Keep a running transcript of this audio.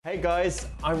Hey guys,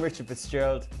 I'm Richard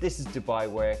Fitzgerald. This is Dubai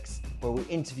Works, where we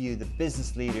interview the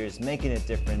business leaders making a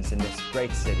difference in this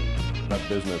great city. That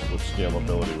business with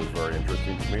scalability was very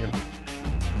interesting to me.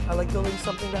 I like building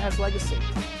something that has legacy.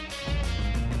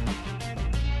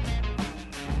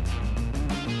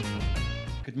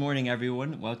 Good morning,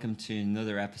 everyone. Welcome to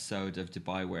another episode of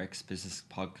Dubai Works Business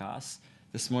Podcast.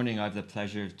 This morning, I have the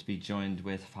pleasure to be joined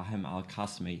with Fahim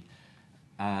Al-Qasmi.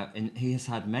 He has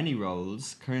had many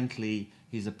roles. Currently,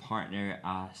 he's a partner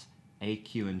at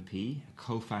AQ&P, a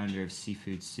co-founder of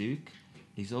Seafood Souk.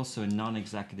 He's also a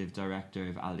non-executive director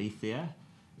of Alethea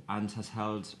and has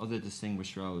held other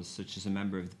distinguished roles, such as a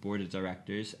member of the board of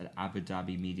directors at Abu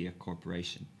Dhabi Media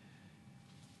Corporation.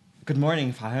 Good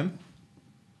morning, Fahim.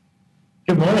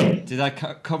 Good morning. Did I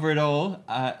cover it all?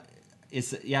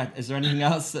 Is there anything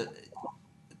else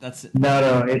that's...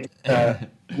 No,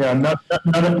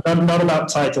 not about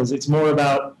titles. It's more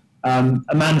about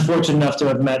a man fortunate enough to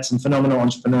have met some phenomenal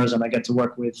entrepreneurs, and I get to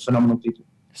work with phenomenal people.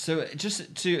 So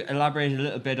just to elaborate a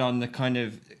little bit on the kind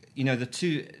of, the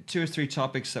two or three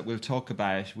topics that we'll talk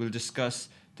about. We'll discuss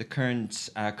the current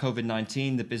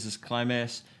COVID-19, the business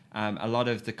climate, a lot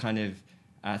of the kind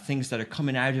of things that are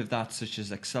coming out of that, such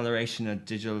as acceleration of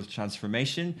digital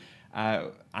transformation.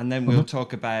 And then we'll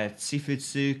talk about Seafood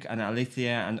Souk and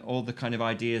Alethea and all the kind of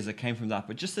ideas that came from that.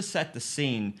 But just to set the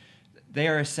scene, they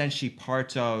are essentially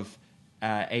part of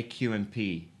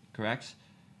AQ&P, correct?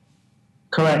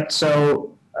 Correct.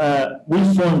 So we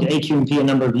formed AQ&P a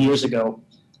number of years ago.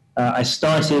 I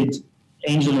started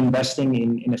angel investing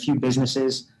in a few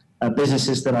businesses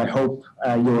that I hope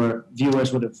your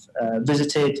viewers would have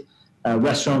visited,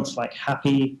 restaurants like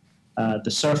Happy, the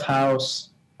Surf House,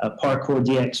 Parkour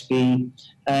DXB,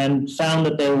 and found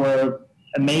that there were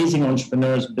amazing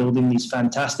entrepreneurs building these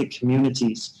fantastic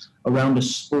communities around a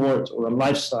sport or a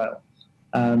lifestyle.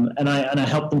 And I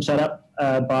helped them set up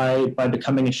by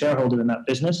becoming a shareholder in that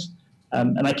business.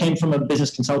 And I came from a business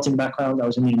consulting background. I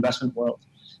was in the investment world.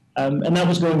 And that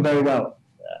was going very well.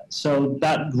 So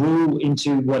that grew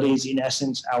into what is, in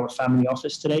essence, our family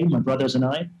office today, my brothers and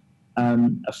I,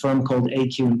 a firm called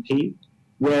AQ&P,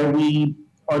 where we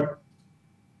are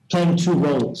playing two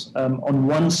roles. On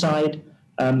one side,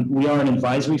 we are an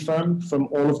advisory firm. From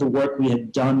all of the work we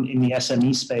had done in the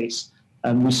SME space,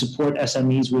 we support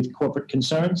SMEs with corporate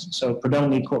concerns, so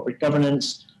predominantly corporate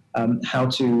governance, how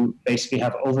to basically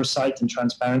have oversight and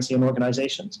transparency in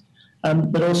organizations.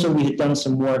 But also we had done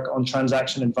some work on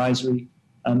transaction advisory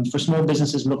for small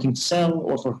businesses looking to sell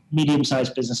or for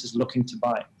medium-sized businesses looking to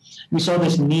buy. We saw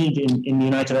this need in the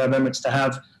United Arab Emirates to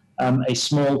have a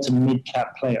small to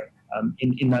mid-cap player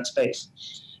in that space.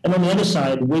 And on the other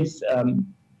side, with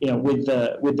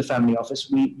the family office,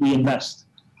 we invest.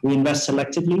 We invest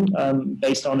selectively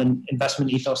based on an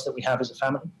investment ethos that we have as a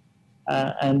family,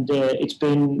 and it's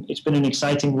been an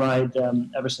exciting ride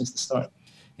ever since the start.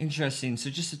 Interesting. So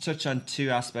just to touch on two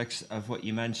aspects of what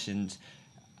you mentioned,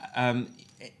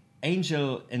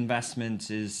 angel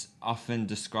investment is often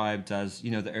described as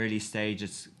the early stage.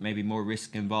 It's maybe more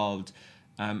risk involved,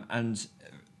 and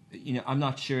I'm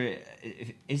not sure.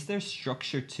 Is there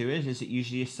structure to it? Is it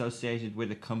usually associated with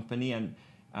a company, and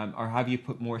or have you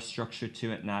put more structure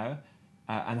to it now?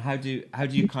 And how do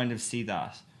you kind of see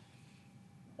that?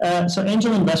 So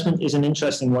angel investment is an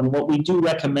interesting one. What we do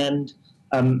recommend,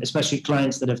 especially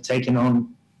clients that have taken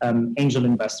on angel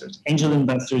investors. Angel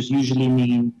investors usually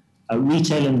mean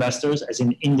retail investors, as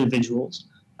in individuals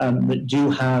that do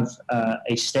have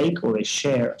a stake or a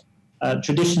share.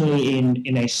 Traditionally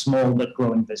in a small but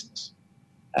growing business.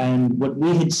 And what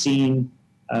we had seen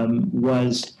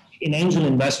was in angel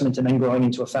investment and then growing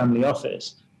into a family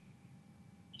office,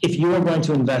 if you are going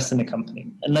to invest in a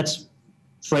company, and let's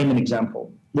frame an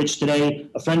example, which today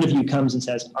a friend of you comes and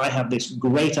says, I have this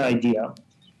great idea,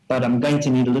 but I'm going to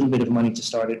need a little bit of money to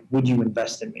start it. Would you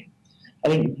invest in me? I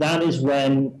think that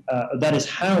is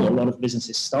how a lot of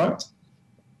businesses start,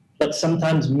 but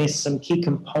sometimes miss some key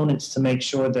components to make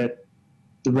sure that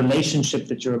the relationship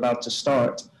that you're about to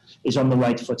start is on the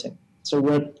right footing. So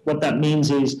what that means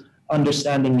is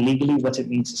understanding legally what it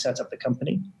means to set up the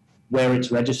company, where it's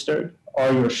registered,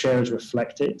 are your shares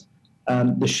reflected,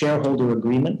 the shareholder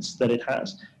agreements that it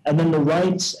has, and then the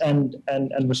rights and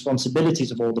responsibilities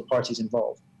of all the parties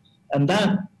involved. And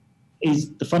that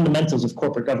is the fundamentals of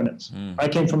corporate governance. I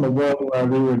came from a world where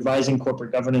we were advising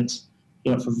corporate governance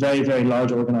for very, very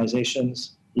large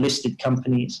organizations, listed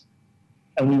companies.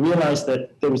 And we realized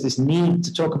that there was this need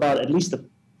to talk about at least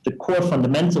the core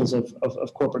fundamentals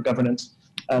of corporate governance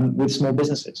with small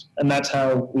businesses. And that's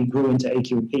how we grew into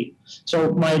AQ&P.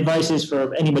 So my advice is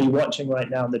for anybody watching right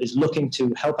now that is looking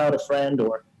to help out a friend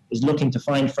or is looking to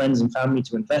find friends and family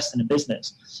to invest in a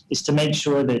business, is to make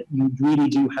sure that you really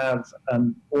do have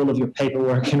all of your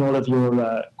paperwork and all of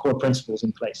your core principles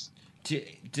in place.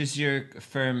 Does your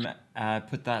firm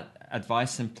put that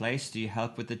advice in place? Do you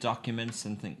help with the documents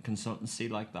and consultancy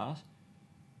like that?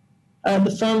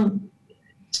 The firm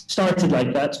started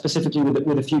like that, specifically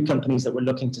with a few companies that were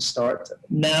looking to start.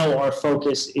 Now our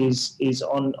focus is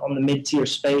on the mid-tier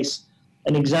space.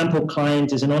 An example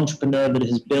client is an entrepreneur that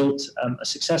has built a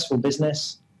successful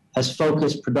business, has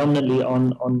focused predominantly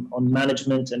on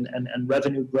management and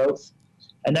revenue growth.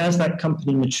 And as that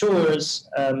company matures,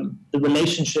 the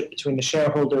relationship between the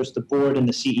shareholders, the board, and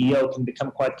the CEO can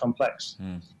become quite complex.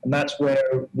 And that's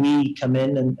where we come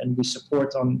in and we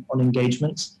support on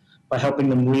engagements by helping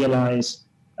them realize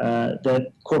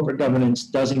that corporate governance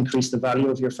does increase the value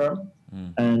of your firm.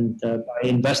 And by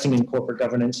investing in corporate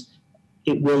governance,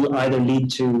 it will either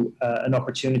lead to an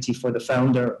opportunity for the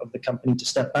founder of the company to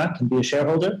step back and be a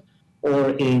shareholder,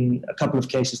 or in a couple of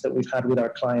cases that we've had with our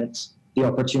clients, the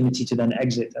opportunity to then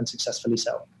exit and successfully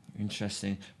sell.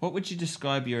 Interesting. What would you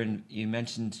describe you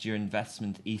mentioned your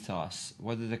investment ethos.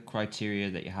 What are the criteria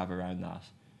that you have around that?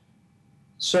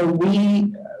 So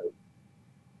we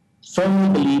firmly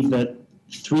believe that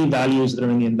three values that are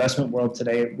in the investment world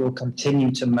today will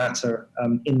continue to matter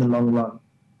in the long run.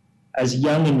 As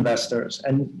young investors,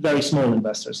 and very small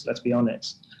investors, let's be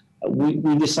honest,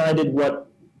 we decided what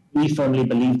we firmly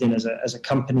believed in as a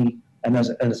company and as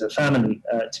a family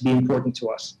to be important to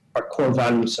us, our core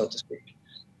values, so to speak.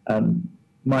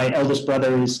 My eldest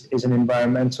brother is an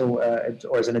environmental,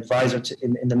 or is an advisor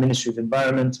in the Ministry of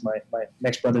Environment. My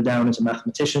next brother down is a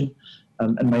mathematician,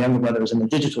 and my younger brother is in the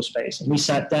digital space. And we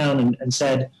sat down and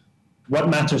said, what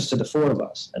matters to the four of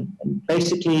us? And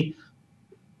basically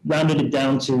rounded it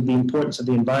down to the importance of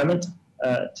the environment,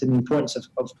 to the importance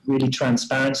of really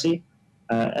transparency,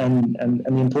 and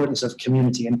the importance of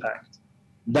community impact.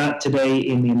 That today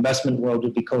in the investment world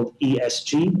would be called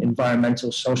ESG,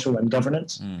 environmental, social, and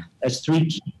governance, as three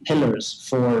key pillars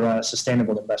for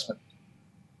sustainable investment.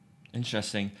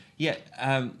 Interesting. Yeah,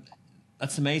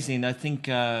 that's amazing. I think,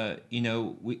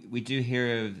 we do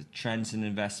hear of trends in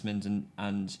investment,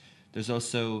 and there's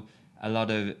also a lot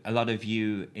of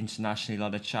view internationally, a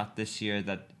lot of chat this year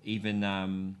that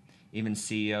even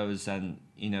CEOs and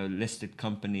listed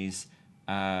companies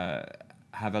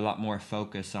have a lot more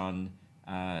focus on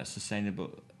sustainable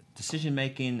decision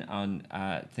making, on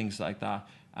things like that.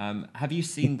 Have you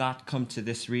seen that come to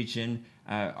this region?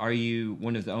 Are you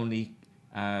one of the only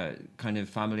kind of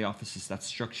family offices that's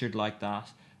structured like that?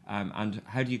 And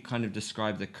how do you kind of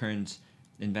describe the current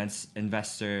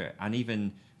investor and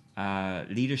even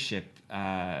leadership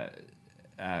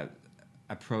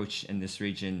approach in this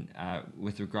region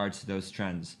with regards to those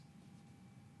trends?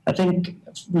 I think,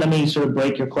 let me sort of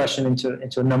break your question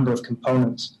into a number of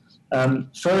components.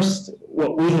 First,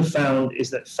 what we have found is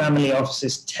that family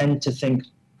offices tend to think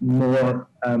more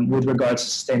with regards to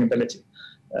sustainability.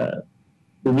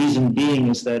 The reason being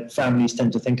is that families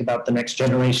tend to think about the next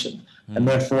generation. And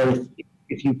therefore,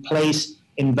 if you place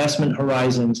investment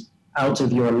horizons out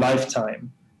of your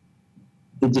lifetime,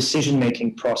 the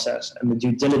decision-making process and the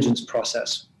due diligence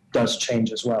process does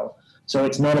change as well. So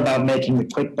it's not about making the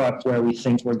quick buck where we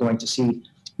think we're going to see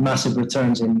massive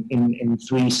returns in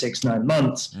 3, 6, 9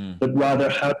 months, but rather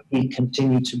how do we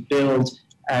continue to build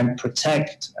and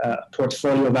protect a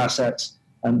portfolio of assets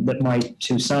that my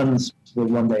two sons will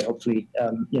one day hopefully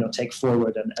take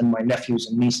forward, and my nephews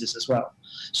and nieces as well.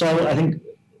 So I think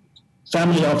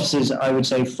family offices, I would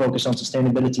say, focus on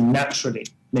sustainability naturally,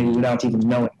 maybe without even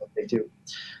knowing what they do.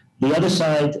 The other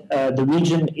side, the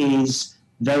region is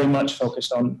very much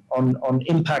focused on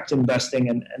impact investing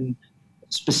and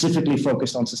specifically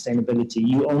focused on sustainability.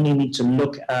 You only need to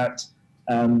look at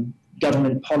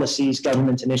government policies,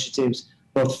 government initiatives,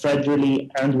 both federally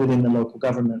and within the local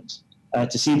government,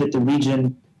 to see that the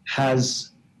region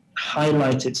has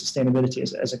highlighted sustainability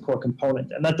as a core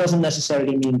component. And that doesn't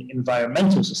necessarily mean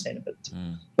environmental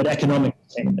sustainability, but economic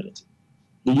sustainability.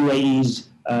 The UAE's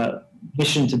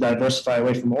mission to diversify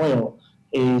away from oil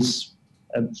is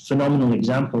a phenomenal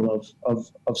example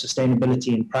of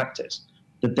sustainability in practice,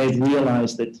 that they've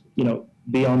realized that,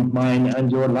 beyond mine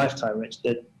and your lifetime, Rich,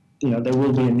 that, there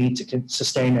will be a need to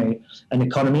sustain an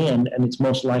economy, and it's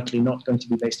most likely not going to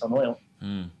be based on oil.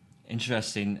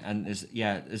 Interesting. And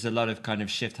there's a lot of kind of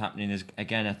shift happening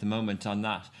again at the moment on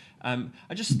that.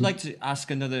 I'd just like to ask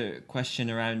another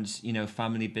question around,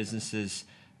 family businesses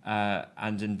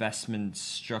and investment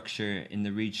structure in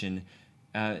the region.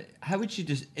 How would you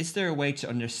is there a way to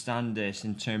understand this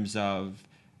in terms of,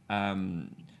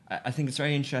 I think it's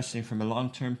very interesting from a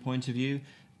long-term point of view,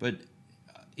 but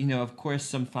of course,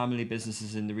 some family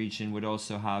businesses in the region would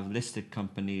also have listed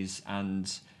companies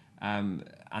and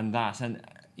that. And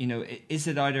is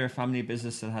it either a family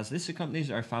business that has listed companies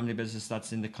or a family business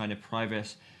that's in the kind of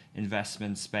private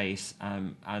investment space?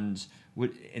 And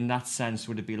in that sense,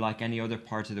 would it be like any other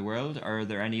part of the world, or are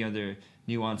there any other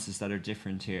nuances that are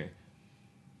different here?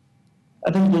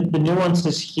 I think the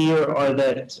nuances here are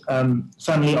that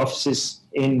family offices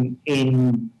in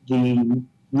the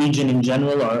region in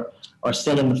general are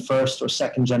still in the first or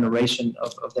second generation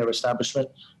of their establishment.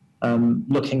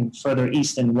 Looking further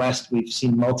east and west, we've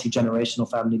seen multi-generational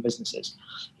family businesses.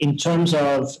 In terms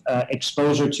of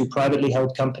exposure to privately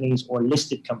held companies or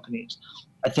listed companies,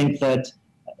 I think that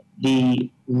the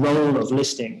role of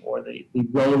listing, or the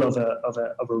role of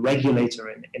a regulator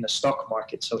in a stock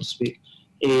market, so to speak,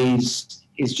 is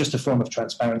just a form of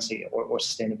transparency or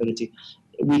sustainability.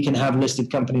 We can have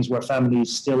listed companies where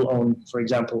families still own, for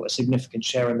example, a significant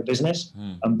share in the business,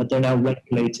 but they're now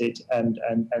regulated and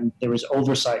there is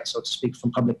oversight, so to speak,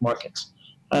 from public markets.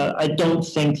 I don't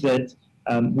think that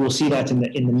we'll see that in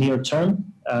the near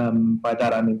term. By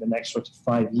that I mean the next sort of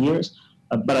 5 years.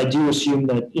 But I do assume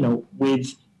that with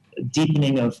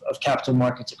deepening of capital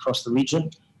markets across the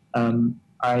region,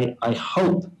 I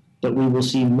hope that we will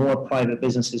see more private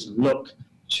businesses look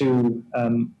to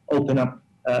open up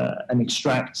and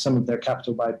extract some of their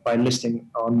capital by listing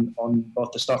on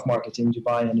both the stock market in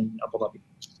Dubai and in Abu Dhabi.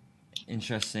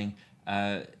 Interesting.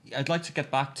 I'd like to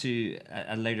get back to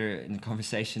later in the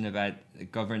conversation about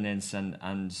governance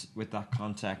and with that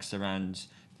context around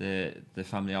the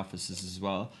family offices as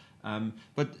well.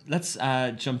 But let's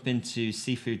jump into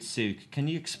Seafood Souk. Can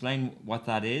you explain what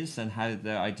that is and how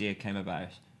the idea came about?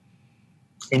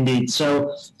 Indeed.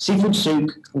 So Seafood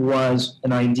Souk was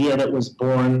an idea that was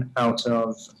born out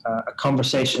of a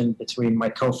conversation between my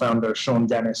co-founder, Sean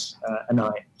Dennis, and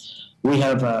I. We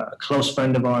have a close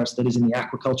friend of ours that is in the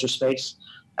aquaculture space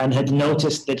and had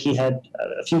noticed that he had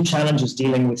a few challenges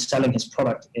dealing with selling his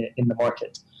product in the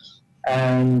market.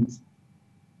 And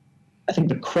I think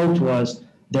the quote was,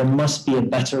 "There must be a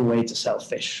better way to sell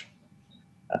fish."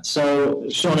 So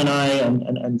Sean and I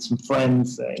and some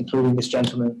friends, including this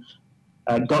gentleman,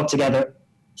 got together,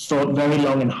 thought very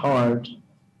long and hard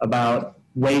about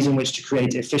ways in which to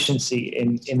create efficiency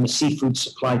in the seafood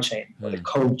supply chain, or the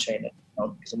cold chain,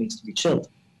 because it needs to be chilled.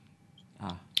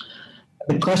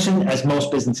 The question, as most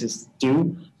businesses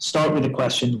do, start with the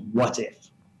question, what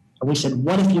if? And we said,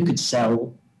 what if you could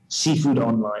sell seafood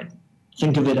online?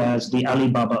 Think of it as the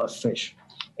Alibaba of fish,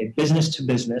 a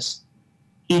business-to-business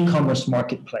e-commerce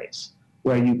marketplace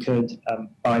where you could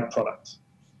buy products.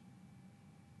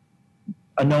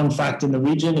 A known fact in the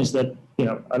region is that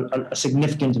a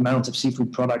significant amount of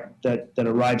seafood product that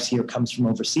arrives here comes from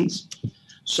overseas.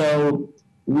 So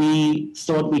we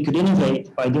thought we could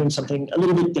innovate by doing something a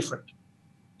little bit different.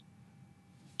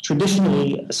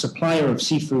 Traditionally, a supplier of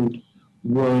seafood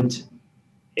would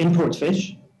import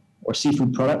fish or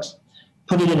seafood products,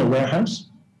 put it in a warehouse.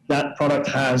 That product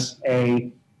has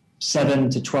a 7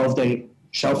 to 12 day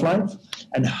shelf life,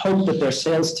 and hope that their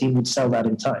sales team would sell that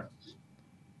in time.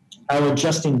 Our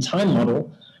just-in-time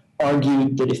model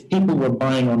argued that if people were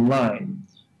buying online,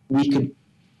 we could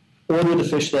order the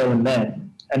fish there and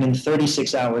then, and in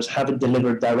 36 hours have it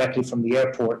delivered directly from the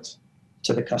airport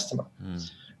to the customer.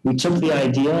 We took the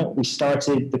idea, we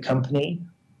started the company,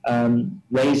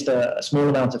 raised a small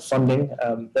amount of funding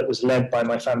that was led by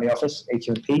my family office,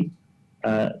 AQ&P,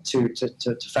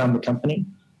 to found the company.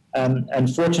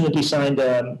 And fortunately signed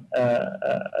a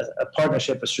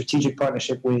partnership, a strategic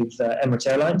partnership with Emirates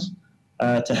Airlines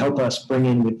to help us bring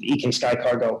in with EK Sky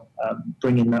Cargo,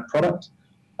 bring in that product.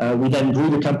 We then grew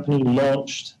the company,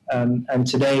 launched, and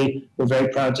today we're very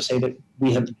proud to say that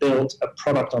we have built a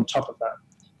product on top of that.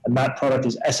 And that product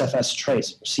is SFS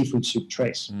Trace, or Seafood Souk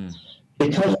Trace.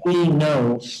 Because we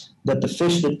know that the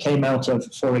fish that came out of,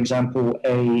 for example,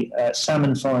 a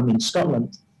salmon farm in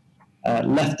Scotland,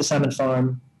 left the salmon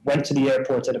farm, went to the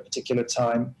airport at a particular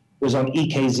time, was on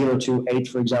EK028,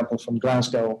 for example, from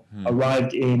Glasgow,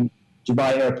 arrived in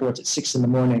Dubai airport at 6 in the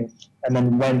morning, and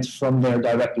then went from there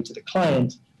directly to the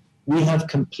client, we have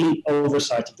complete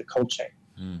oversight of the cold chain.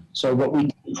 So what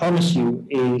we promise you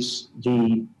is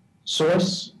the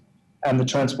source and the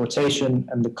transportation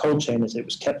and the cold chain as it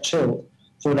was kept chilled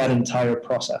for that entire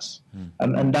process.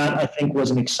 And that, I think,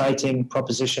 was an exciting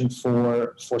proposition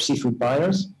for seafood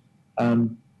buyers.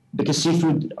 Because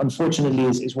seafood, unfortunately,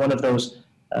 is one of those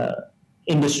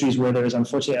industries where there is,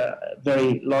 unfortunately, a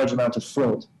very large amount of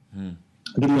fraud.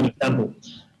 I'll give you an example.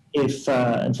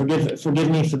 And forgive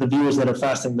me for the viewers that are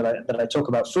fasting that I talk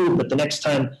about food, but the next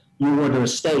time you order a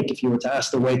steak, if you were to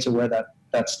ask the waiter where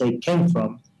that steak came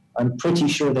from, I'm pretty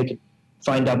sure they could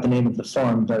find out the name of the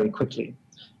farm very quickly.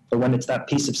 But when it's that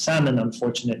piece of salmon,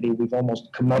 unfortunately, we've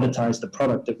almost commoditized the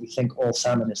product that we think all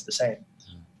salmon is the same.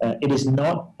 It is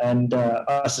not, and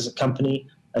us as a company,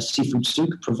 as Seafood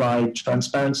Souk, provide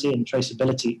transparency and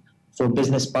traceability for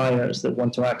business buyers that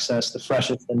want to access the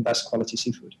freshest and best quality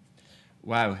seafood.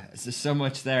 Wow, there's so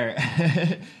much there.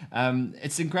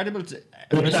 It's incredible.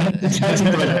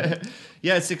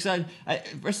 Yeah, it's exciting.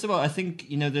 First of all, I think,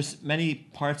 there's many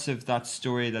parts of that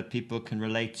story that people can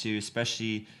relate to,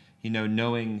 especially,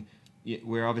 knowing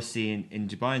we're obviously in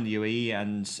Dubai, in the UAE,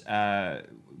 and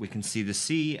we can see the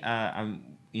sea, and,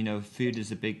 food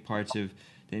is a big part of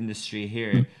the industry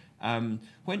here.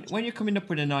 When you're coming up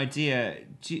with an idea,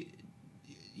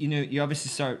 you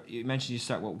obviously you mentioned you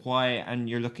start with why, and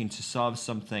you're looking to solve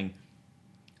something.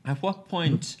 At what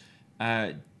point,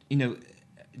 do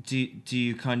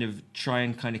you kind of try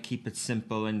and kind of keep it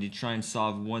simple and you try and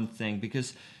solve one thing?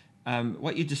 Because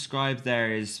what you described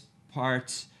there is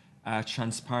part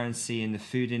transparency in the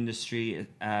food industry,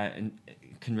 and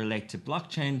can relate to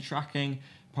blockchain tracking.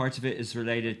 Part of it is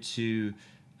related to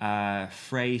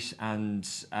freight and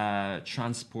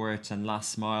transport and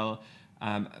last mile.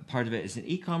 Part of it is in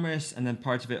e-commerce, and then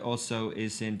part of it also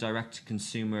is in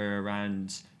direct-to-consumer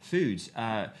around food.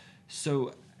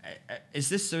 So is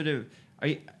this sort of...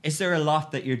 is there a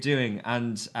lot that you're doing,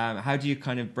 and how do you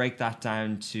kind of break that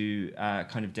down to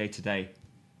kind of day-to-day?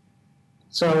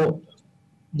 So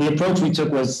the approach we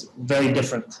took was very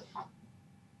different.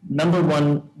 Number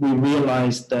one, we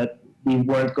realized that we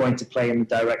weren't going to play in the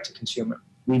direct-to-consumer.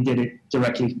 We did it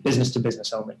directly, business to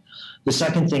business only. The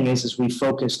second thing is we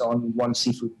focused on one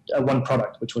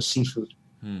product, which was seafood.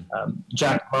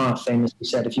 Jack Ma famously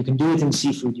said, if you can do it in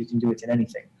seafood, you can do it in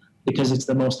anything, because it's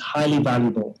the most highly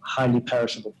valuable, highly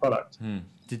perishable product.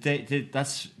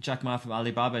 That's Jack Ma from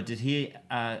Alibaba. Did he,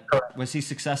 was he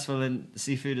successful in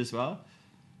seafood as well?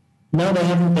 No, they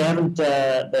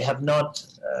have not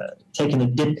taken a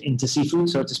dip into seafood,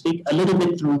 so to speak. A little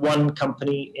bit through one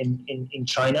company in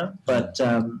China, but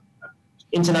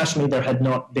internationally there had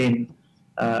not been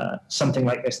something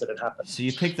like this that had happened. So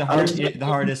you picked the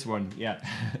hardest one, yeah.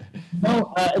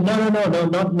 No,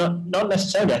 not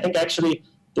necessarily. I think actually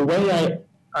the way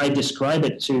I describe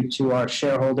it to our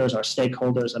shareholders, our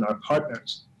stakeholders, and our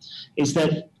partners is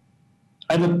that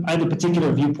I have a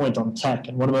particular viewpoint on tech,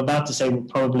 and what I'm about to say will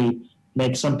probably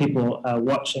make some people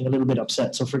watching a little bit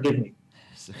upset, so forgive me.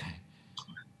 It's okay.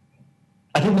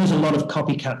 I think there's a lot of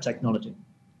copycat technology.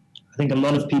 I think a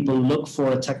lot of people look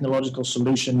for a technological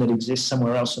solution that exists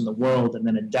somewhere else in the world and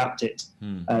then adapt it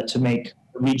to make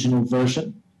a regional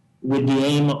version with the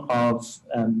aim of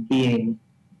being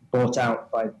bought out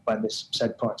by this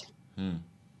said party.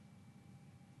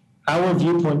 Our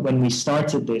viewpoint when we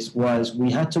started this was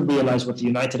we had to realize what the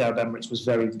United Arab Emirates was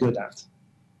very good at,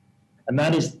 and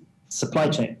that is supply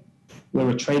chain. We're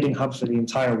a trading hub for the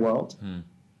entire world,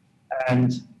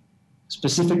 and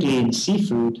specifically in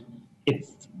seafood, if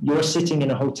you're sitting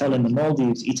in a hotel in the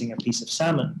Maldives eating a piece of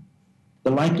salmon,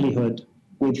 the likelihood,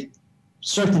 with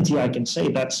certainty I can say,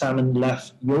 that salmon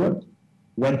left Europe,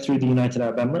 went through the United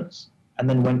Arab Emirates, and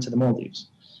then went to the Maldives.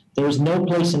 There is no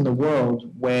place in the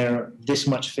world where this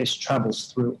much fish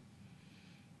travels through.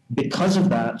 Because of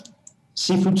that,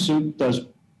 Seafood Souk does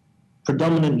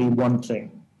predominantly one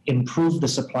thing: improve the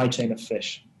supply chain of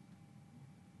fish.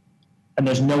 And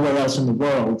there's nowhere else in the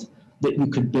world that you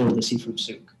could build a Seafood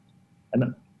Souk.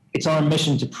 And it's our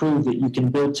mission to prove that you can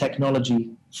build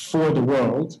technology for the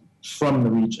world from the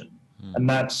region. And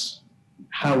that's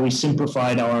how we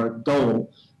simplified our goal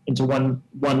into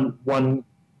one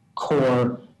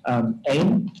core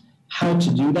aim. How to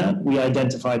do that? We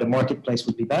identified a marketplace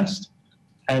would be best,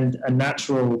 and a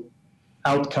natural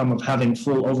outcome of having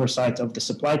full oversight of the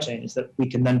supply chain is that we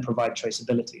can then provide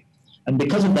traceability. And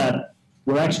because of that,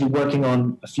 we're actually working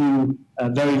on a few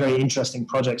very, very interesting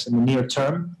projects in the near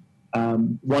term,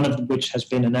 one of which has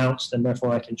been announced, and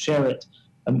therefore I can share it.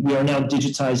 We are now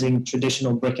digitizing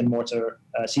traditional brick and mortar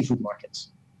seafood markets.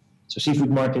 So seafood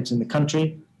markets in the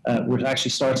country. We're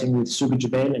actually starting with Souk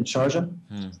Jubail in Sharjah.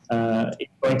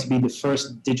 It's going to be the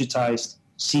first digitized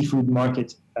seafood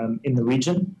market in the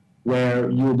region, where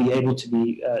you will be able to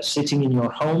be sitting in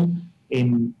your home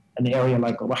in an area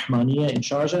like Rahmaniya in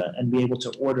Sharjah and be able to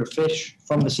order fish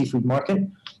from the seafood market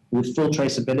with full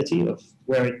traceability of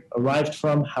where it arrived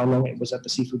from, how long it was at the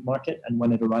seafood market, and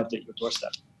when it arrived at your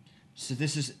doorstep. So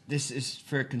this is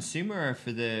for a consumer or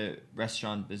for the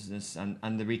restaurant business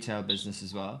and the retail business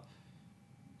as well?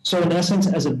 So in essence,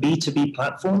 as a B2B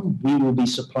platform, we will be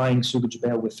supplying Souk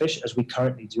Jubail with fish, as we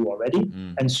currently do already.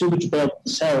 And Souk Jubail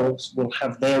themselves will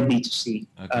have their B2C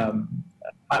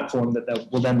platform that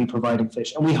will then be providing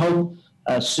fish. And we hope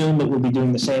soon that we'll be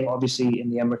doing the same, obviously, in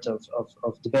the Emirate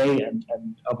of Dubai and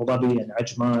Abu Dhabi and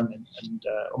Ajman and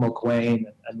Al Quwain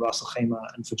and Ras Al Khaimah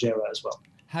and Fujairah as well.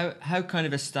 How kind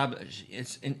of established?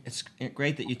 It's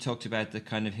great that you talked about the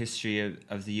kind of history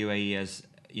of the UAE as,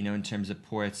 you know, in terms of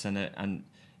ports and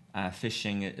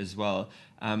fishing as well.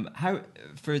 How,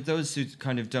 for those who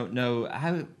kind of don't know,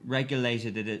 how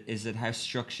regulated is it? How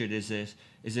structured is it?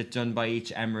 Is it done by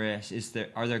each emirate?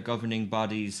 Are there governing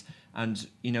bodies? And,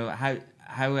 you know,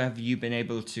 how have you been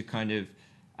able to kind of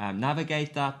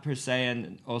navigate that per se?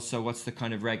 And also, what's the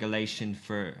kind of regulation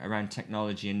for around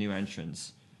technology and new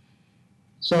entrants?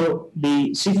 So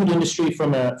the seafood industry,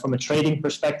 from a trading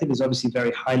perspective, is obviously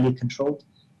very highly controlled,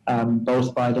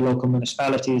 both by the local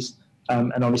municipalities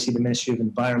and obviously the Ministry of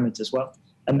Environment as well.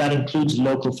 And that includes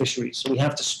local fisheries. So we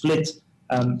have to split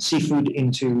seafood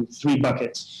into three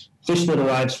buckets: fish that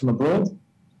arrives from abroad,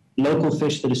 local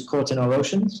fish that is caught in our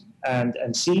oceans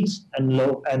and seas, and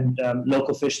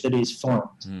local fish that is farmed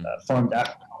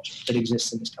aquaculture that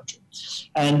exists in this country.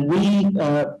 And we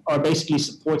are basically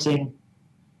supporting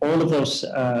all of those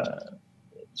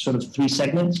sort of three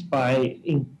segments by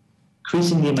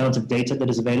increasing the amount of data that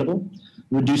is available,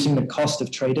 reducing the cost of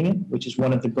trading it, which is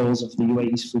one of the goals of the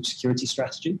UAE's food security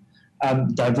strategy,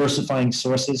 diversifying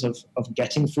sources of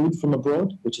getting food from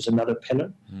abroad, which is another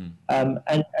pillar,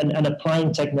 and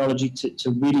applying technology to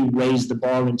really raise the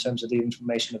bar in terms of the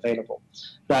information available.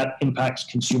 That impacts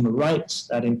consumer rights,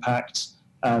 that impacts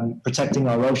protecting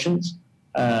our oceans.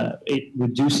 It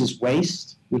reduces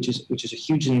waste, which is a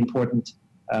hugely important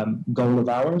goal of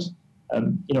ours.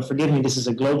 You know, forgive me, this is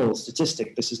a global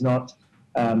statistic. This is not,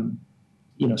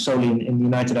 you know, solely in the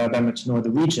United Arab Emirates nor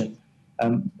the region.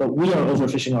 But we are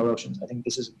overfishing our oceans. I think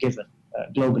this is a given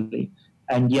globally,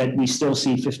 and yet we still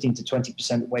see 15 to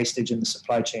 20% wastage in the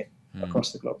supply chain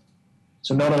across the globe.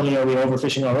 So not only are we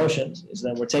overfishing our oceans, is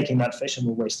that we're taking that fish and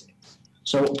we're wasting it.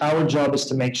 So our job is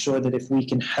to make sure that if we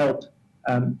can help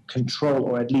control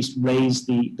or at least raise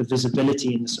the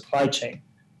visibility in the supply chain,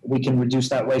 we can reduce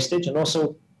that wastage and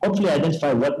also hopefully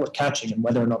identify what we're catching and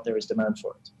whether or not there is demand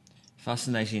for it.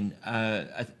 Fascinating.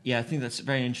 I think that's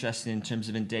very interesting in terms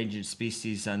of endangered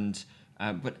species. And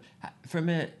but from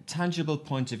a tangible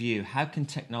point of view, how can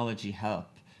technology help?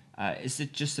 Is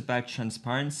it just about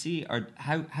transparency, or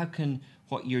how can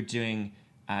what you're doing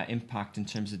impact in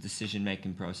terms of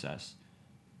decision-making process?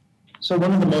 So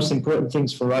one of the most important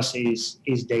things for us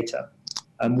is data.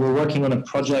 We're working on a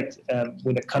project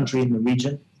with a country in the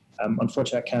region.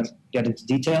 Unfortunately, I can't get into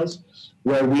details,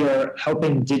 where we are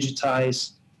helping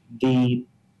digitize the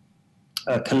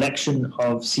collection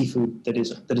of seafood that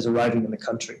is arriving in the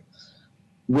country.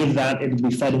 With that, it will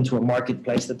be fed into a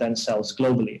marketplace that then sells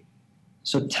globally.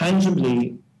 So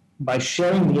tangibly, by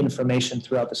sharing the information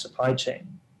throughout the supply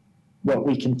chain, what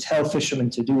we can tell fishermen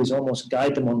to do is almost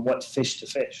guide them on what fish to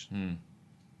fish.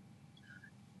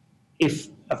 If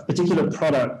a particular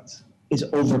product is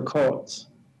overcaught,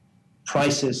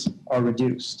 prices are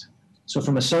reduced. So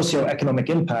from a socio-economic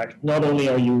impact, not only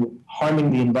are you harming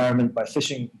the environment by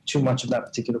fishing too much of that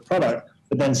particular product,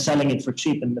 but then selling it for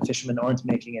cheap and the fishermen aren't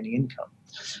making any income.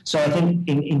 So I think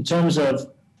in terms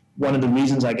of one of the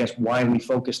reasons, I guess, why we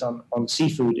focused on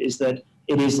seafood is that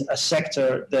it is a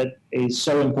sector that is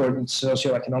so important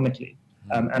socio-economically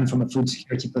and from a food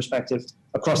security perspective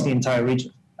across the entire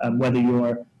region, whether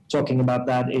you're talking about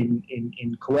that in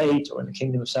Kuwait or in the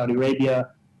Kingdom of Saudi Arabia,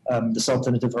 the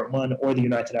Sultanate of Oman, or the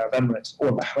United Arab Emirates,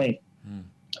 or Bahrain.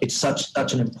 It's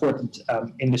such an important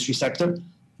industry sector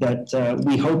that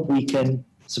we hope we can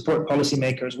support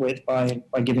policymakers with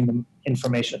by giving them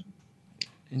information.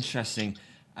 Interesting.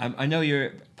 I know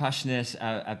you're passionate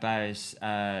about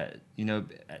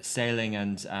sailing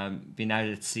and being out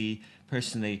at sea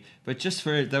personally, but just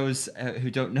for those who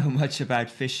don't know much about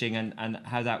fishing and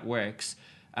how that works,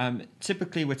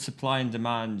 typically with supply and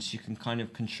demand, you can kind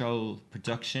of control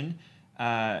production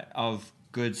of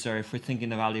goods, or if we're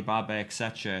thinking of Alibaba,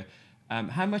 etc.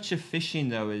 How much of fishing,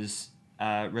 though, is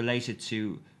related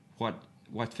to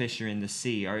what fish are in the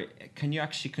sea? Or can you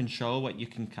actually control what you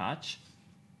can catch?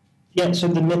 Yeah, so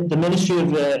the Ministry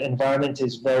of the Environment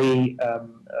is very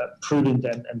prudent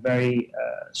and very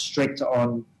strict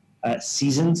on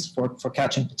seasons for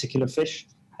catching particular fish.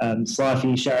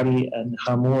 Slafi, shari, and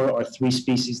hamur are three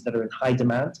species that are in high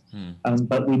demand.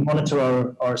 But we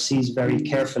monitor our seas very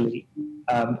carefully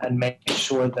and make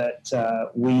sure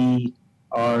that we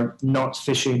are not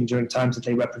fishing during times that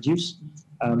they reproduce.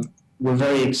 We're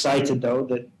very excited, though,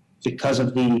 that because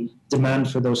of the demand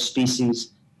for those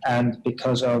species and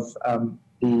because of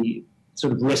the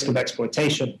sort of risk of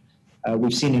exploitation,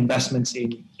 We've seen investments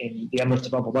in the Emirates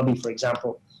of Abu Dhabi, for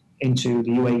example, into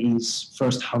the UAE's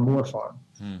first Hamur farm.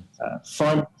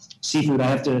 Farmed seafood, I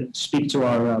have to speak to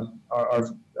our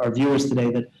viewers today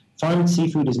that farmed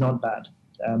seafood is not bad.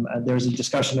 And there's a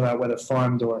discussion about whether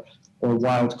farmed or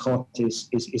wild caught is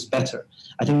better.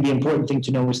 I think the important thing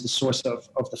to know is the source of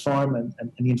the farm and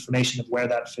the information of where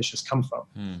that fish has come from.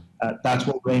 That's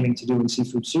what we're aiming to do in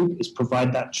Seafood Soup, is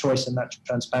provide that choice and that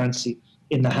transparency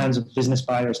in the hands of business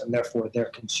buyers and therefore their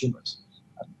consumers.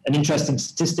 An interesting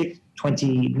statistic,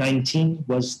 2019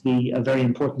 was a very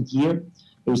important year.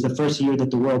 It was the first year that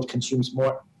the world consumes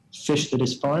more fish that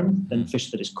is farmed than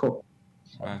fish that is cooked.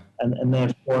 Wow. And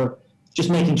therefore, just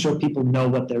making sure people know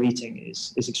what they're eating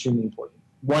is extremely important.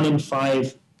 1 in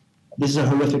 5, this is a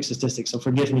horrific statistic, so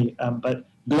forgive me, but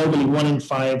globally 1 in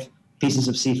 5 pieces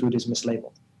of seafood is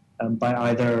mislabeled by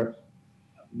either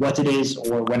what it is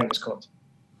or when it was cooked.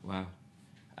 Wow.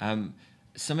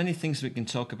 So many things we can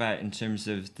talk about in terms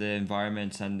of the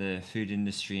environment and the food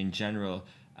industry in general.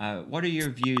 What are your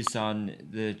views on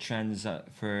the trends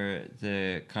for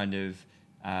the kind of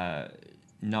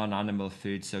non-animal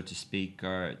food, so to speak,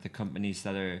 or the companies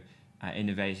that are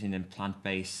innovating in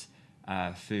plant-based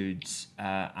foods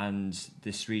and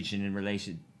this region in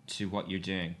relation to what you're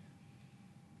doing?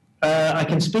 I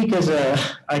can speak as an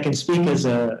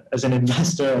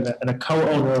investor and a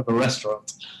co-owner of a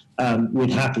restaurant with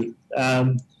Happy.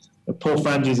 Paul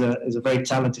Frange is a very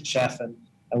talented chef, and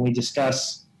we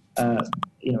discuss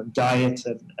diet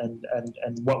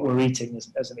and what we're eating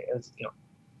as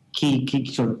key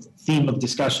sort of theme of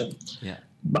discussion. Yeah.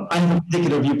 But I have a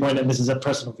particular viewpoint, and this is a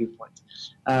personal viewpoint.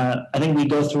 I think we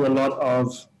go through a lot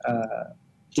of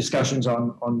discussions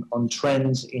on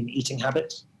trends in eating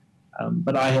habits,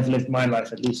 but I have lived my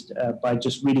life, at least, by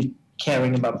just really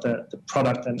caring about the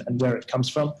product and where it comes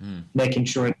from, making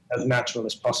sure it's as natural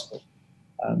as possible.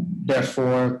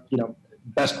 Therefore,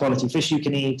 best quality fish you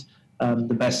can eat,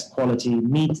 the best quality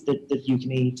meat that you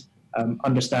can eat,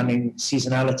 understanding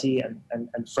seasonality and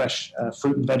fresh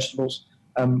fruit and vegetables.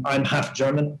 I'm half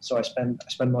German, so I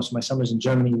spend most of my summers in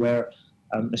Germany, where,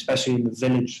 especially in the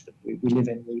village that we live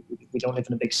in, we don't live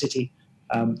in a big city.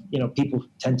 People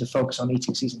tend to focus on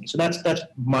eating seasonally. So that's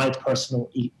my personal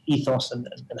ethos and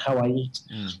how I eat.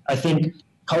 I think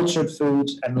cultured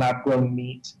foods and lab-grown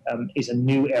meat is a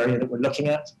new area that we're looking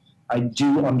at. I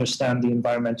do understand the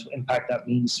environmental impact that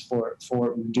means for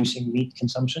reducing meat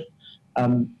consumption.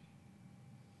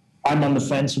 I'm on the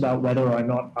fence about whether or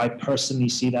not I personally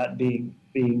see that being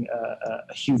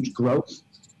a huge growth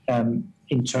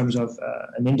in terms of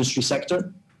an industry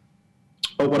sector.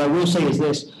 But what I will say is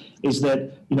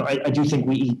that I do think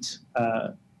we eat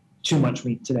too much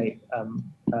meat today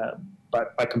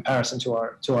by comparison to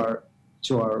our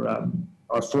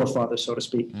forefathers, so to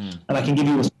speak. And I can give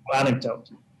you a small anecdote.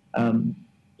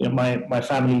 My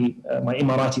family, my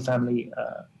Emirati family,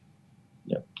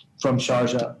 from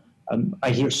Sharjah. I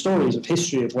hear stories of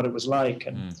history of what it was like.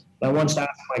 And I once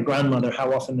asked my grandmother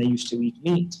how often they used to eat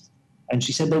meat. And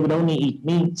she said they would only eat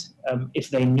meat if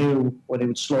they knew, or they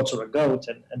would slaughter a goat,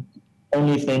 and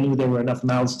only if they knew there were enough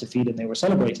mouths to feed and they were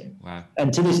celebrating. Wow.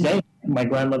 And to this day, my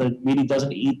grandmother really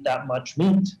doesn't eat that much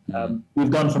meat.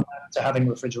 We've gone from that to having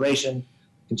refrigeration,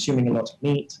 consuming a lot of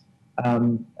meat.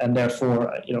 And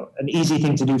therefore, an easy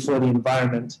thing to do for the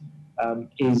environment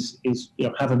is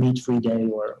have a meat-free day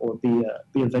or be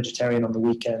a vegetarian on the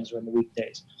weekends or in the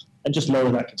weekdays, and just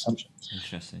lower that consumption.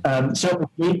 Interesting.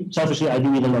 Selfishly, I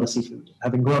do eat a lot of seafood.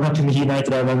 Having grown up in the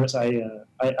United Arab Emirates,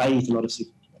 I eat a lot of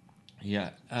seafood.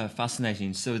 Yeah,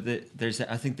 fascinating. So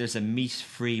I think there's a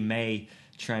meat-free May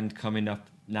trend coming up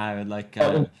now, like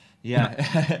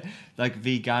yeah, like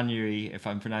veganuary, if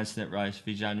I'm pronouncing it right,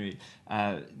 veganuary.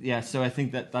 So I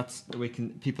think that's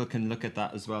people can look at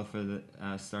that as well for the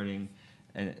starting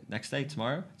next day,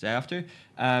 tomorrow, day after.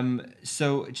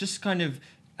 So just kind of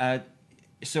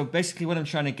so basically what I'm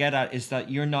trying to get at is that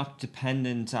you're not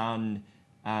dependent on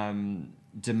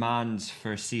demand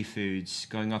for seafoods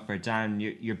going up or down.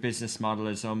 Your business model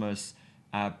is almost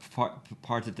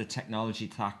part of the technology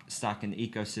stack and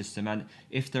ecosystem. And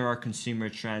if there are consumer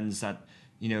trends at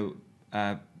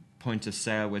point of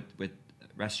sale with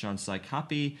restaurants like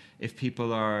Happy, if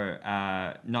people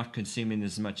are not consuming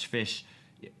as much fish,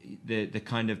 the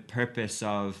kind of purpose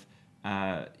of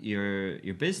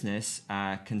your business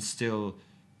can still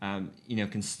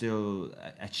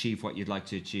achieve what you'd like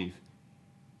to achieve.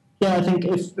 Yeah, I think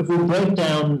if we break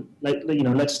down,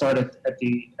 let's start at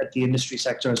the industry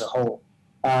sector as a whole.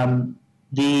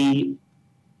 The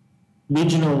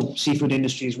regional seafood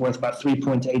industry is worth about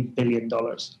 $3.8 billion.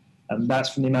 That's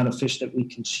from the amount of fish that we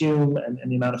consume and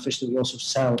the amount of fish that we also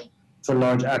sell for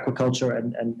large aquaculture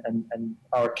and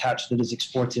our catch that is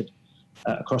exported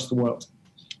across the world.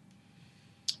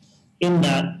 In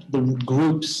that, the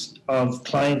groups of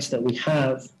clients that we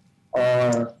have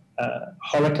are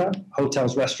HoReCa,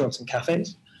 hotels, restaurants, and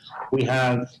cafes. We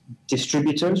have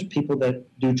distributors, people that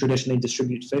do traditionally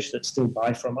distribute fish that still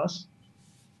buy from us.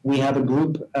 We have a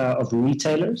group of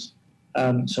retailers,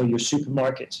 so your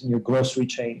supermarkets and your grocery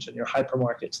chains and your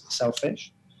hypermarkets that sell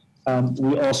fish.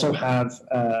 We also have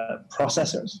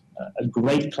processors. A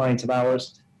great client of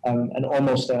ours and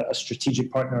almost a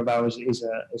strategic partner of ours is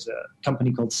a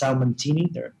company called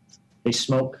Salmontini. They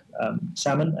smoke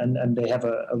salmon, and they have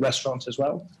a restaurant as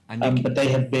well. But they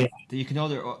have been. You can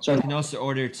also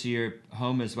order to your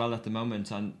home as well at the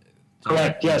moment.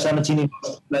 Correct. Yeah, Salmontini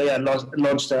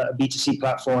launched a B2C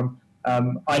platform.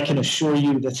 I can assure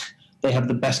you that they have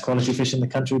the best quality fish in the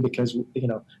country because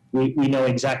we know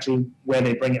exactly where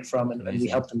they bring it from, and we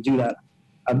help them do that.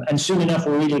 And soon enough,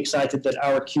 we're really excited that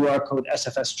our QR code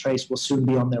SFS Trace will soon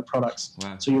be on their products.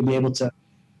 Wow. So you'll be able to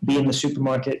be in the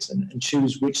supermarkets and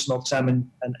choose which smoked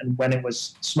salmon and when it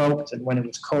was smoked and when it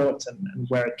was caught and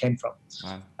where it came from.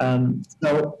 Wow.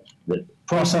 So the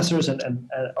processors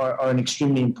are an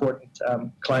extremely important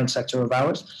client sector of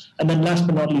ours. And then last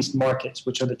but not least, markets,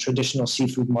 which are the traditional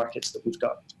seafood markets that we've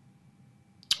got.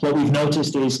 What we've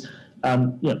noticed is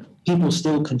people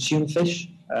still consume fish,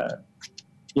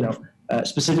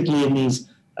 specifically in these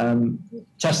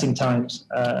testing times.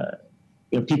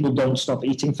 People don't stop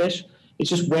eating fish. It's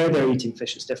just where they're eating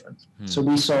fish is different. So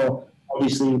we saw,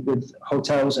 obviously, with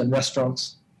hotels and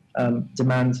restaurants,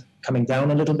 demand coming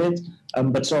down a little bit,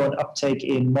 but saw an uptake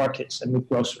in markets and with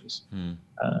groceries.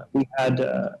 We had,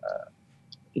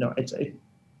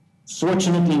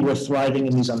 fortunately, we're thriving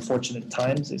in these unfortunate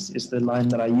times. Is the line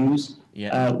that I use.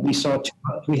 Yeah. We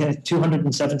had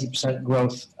 270%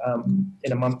 growth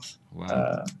in a month.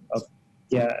 Wow.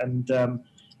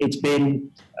 It's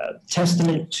been a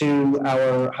testament to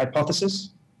our hypothesis.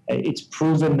 It's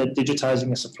proven that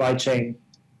digitizing a supply chain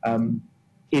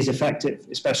is effective,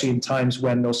 especially in times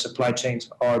when those supply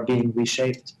chains are being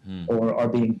reshaped or are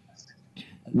being.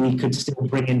 We could still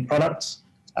bring in products.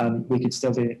 We could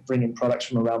still bring in products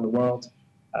from around the world,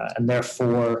 and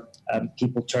therefore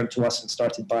people turned to us and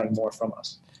started buying more from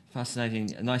us.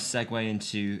 Fascinating. A nice segue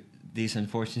into these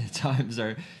unfortunate times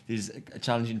or these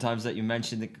challenging times that you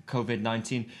mentioned, the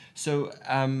COVID-19. So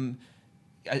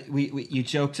you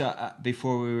joked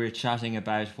before we were chatting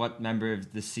about what member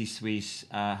of the C-suite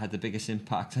had the biggest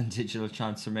impact on digital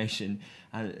transformation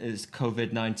is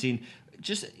COVID-19.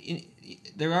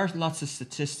 There are lots of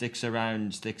statistics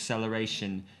around the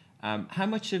acceleration. How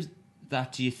much of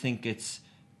that do you think it's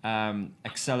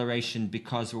acceleration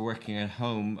because we're working at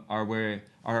home or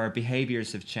our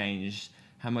behaviors have changed?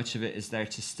 How much of it is there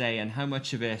to stay, and how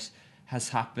much of it has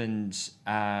happened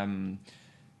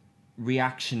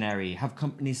reactionary? Have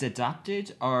companies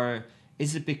adapted, or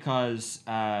is it because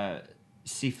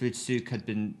Seafood Souk had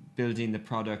been building the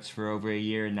products for over a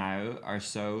year now or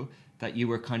so that you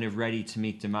were kind of ready to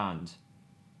meet demand?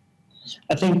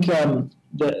 I think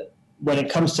when it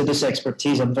comes to this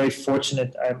expertise, I'm very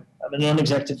fortunate. I'm a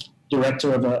non-executive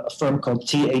director of a firm called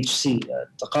THC,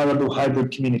 Taqarabu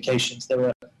Hybrid Communications. They're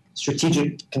a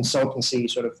strategic consultancy,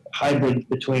 sort of hybrid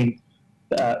between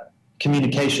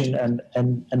communication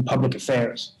and public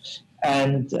affairs.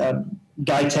 And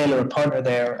Guy Taylor, a partner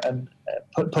there, and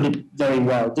put it very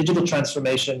well. Digital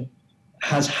transformation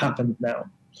has happened now.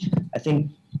 I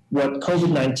think what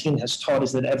COVID-19 has taught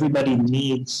is that everybody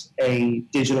needs a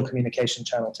digital communication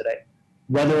channel today.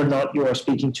 Whether or not you are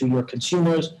speaking to your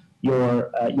consumers, your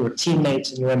teammates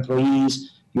and your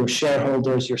employees, your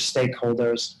shareholders, your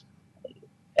stakeholders,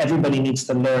 everybody needs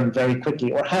to learn very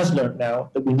quickly, or has learned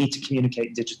now, that we need to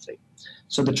communicate digitally.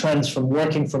 So the trends from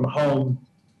working from home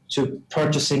to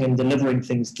purchasing and delivering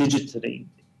things digitally,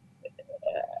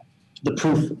 the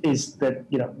proof is that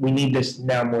we need this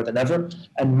now more than ever,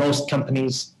 and most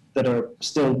companies that are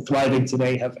still thriving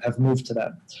today have moved to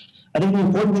that. I think the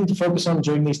important thing to focus on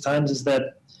during these times is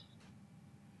that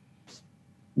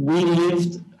we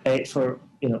lived for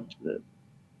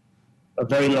a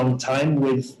very long time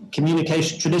with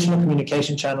traditional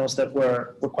communication channels that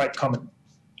were quite common.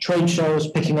 Trade shows,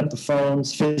 picking up the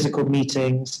phones, physical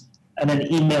meetings, and then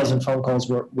emails and phone calls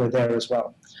were there as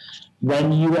well.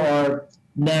 When you are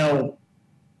now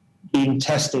being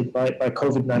tested by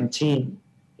COVID-19,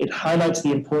 it highlights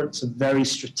the importance of very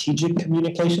strategic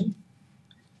communication,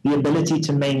 the ability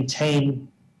to maintain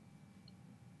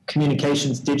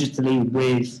communications digitally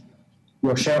with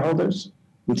your shareholders,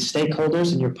 with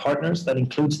stakeholders and your partners, that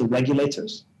includes the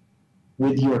regulators,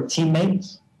 with your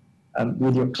teammates,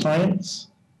 with your clients,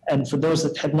 And for those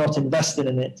that had not invested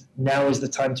in it, now is the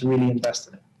time to really invest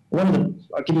in it.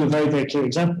 I'll give you a very, very clear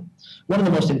example. One of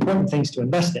the most important things to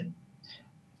invest in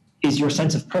is your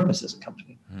sense of purpose as a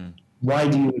company. Why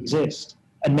do you exist?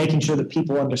 And making sure that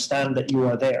people understand that you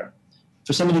are there.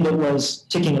 For somebody that was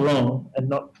ticking along and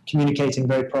not communicating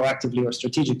very proactively or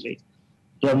strategically,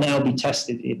 they'll now be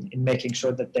tested in making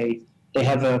sure that they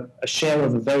have a share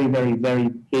of a very, very, very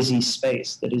busy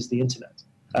space that is the internet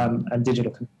and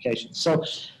digital communications. So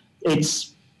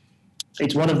it's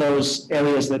one of those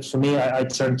areas that for me, I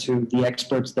turn to the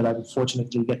experts that I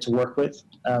fortunately get to work with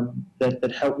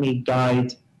that help me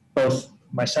guide both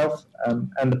myself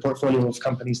and the portfolio of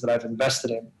companies that I've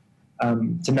invested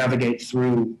in to navigate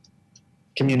through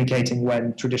communicating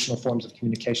when traditional forms of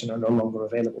communication are no longer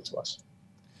available to us.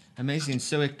 Amazing.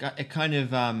 So it kind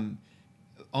of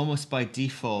almost by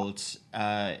default,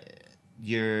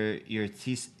 your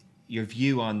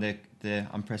view on the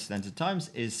unprecedented times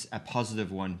is a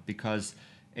positive one because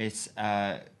it's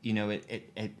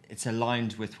it's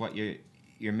aligned with what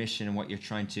your mission and what you're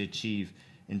trying to achieve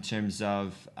in terms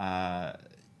of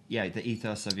the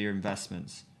ethos of your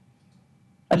investments.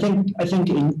 I think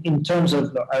in terms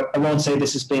of, I won't say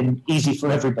this has been easy for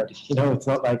everybody. It's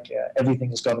not like everything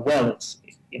has gone well. It's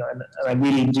and I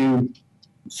really do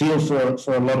feel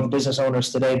for a lot of business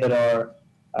owners today that are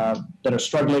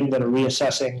struggling, that are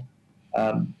reassessing,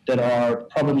 that are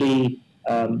probably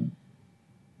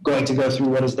going to go through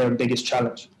what is their biggest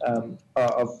challenge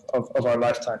of our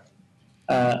lifetime.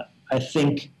 I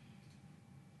think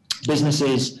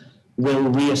businesses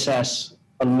will reassess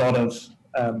a lot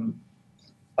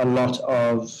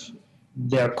of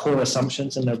their core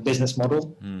assumptions in their business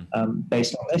model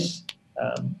based on this,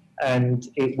 and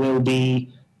it will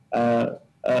be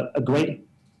a great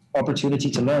opportunity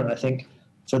to learn. I think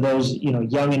for those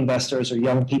young investors or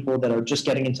young people that are just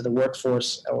getting into the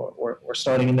workforce or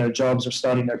starting in their jobs or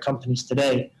starting their companies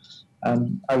today,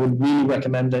 I would really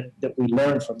recommend that we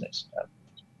learn from this.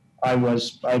 I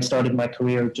had started my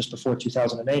career just before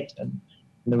 2008, and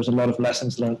there was a lot of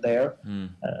lessons learned there,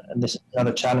 and this is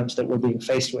another challenge that we're being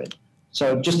faced with.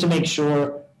 So just to make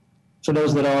sure, for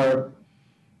those that are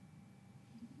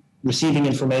receiving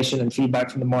information and feedback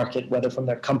from the market, whether from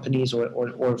their companies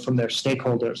or from their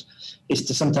stakeholders, is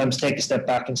to sometimes take a step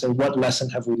back and say, what lesson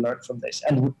have we learned from this?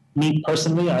 And me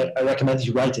personally, I recommend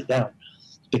you write it down,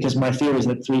 because my fear is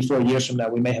that 3-4 years from now,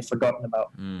 we may have forgotten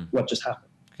about what just happened.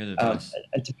 Good advice.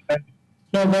 And to be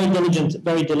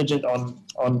very diligent on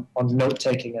note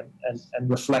taking and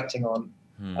reflecting on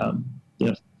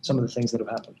some of the things that have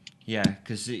happened. Yeah,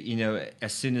 because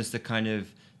as soon as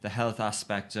the health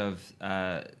aspect of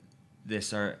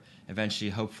this, or eventually,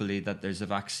 hopefully, that there's a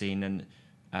vaccine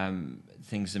and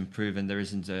things improve and there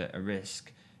isn't a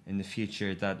risk in the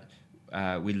future, that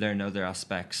we learn other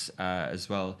aspects as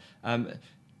well.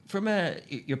 From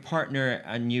your partner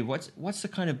and you, what's the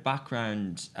kind of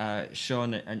background,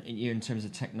 Sean, and you in terms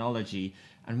of technology,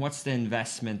 and what's the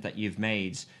investment that you've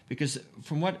made? Because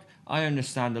from what I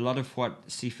understand, a lot of what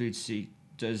Seafood Sea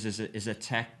does is a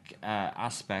tech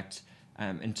aspect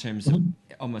in terms of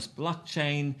almost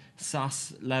blockchain,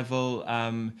 SaaS level,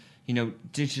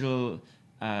 digital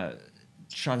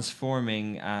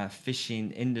transforming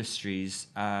fishing industries.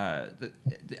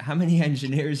 How many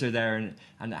engineers are there,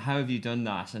 and how have you done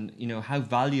that? And how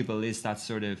valuable is that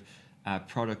sort of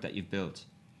product that you've built?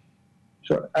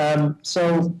 Sure.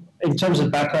 So in terms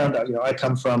of background, I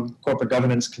come from corporate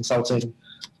governance consulting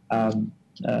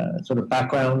sort of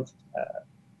background.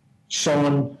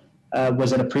 Sean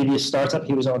was at a previous startup.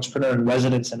 He was an entrepreneur in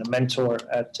residence and a mentor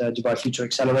at Dubai Future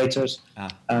Accelerators.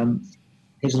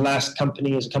 His last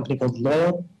company is a company called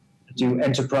Loyal, do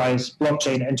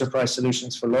blockchain enterprise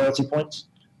solutions for loyalty points.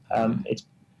 It's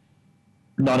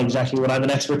not exactly what I'm an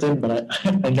expert in, but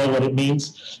I know what it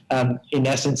means. In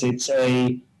essence, it's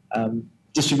a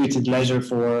distributed ledger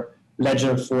for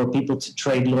people to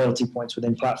trade loyalty points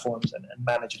within platforms and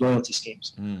manage loyalty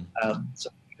schemes. So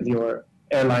your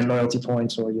airline loyalty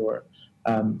points or your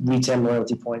retail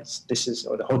loyalty points,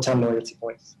 or the hotel loyalty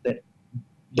points,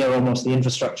 they're almost the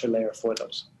infrastructure layer for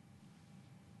those.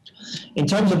 In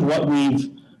terms of what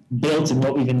we've built and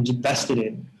what we've invested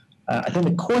in, I think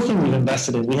the core thing we've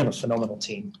invested in, we have a phenomenal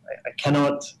team. I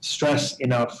cannot stress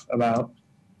enough about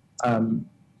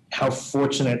how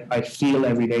fortunate I feel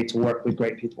every day to work with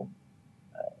great people.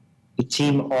 The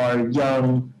team are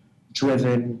young,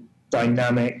 driven,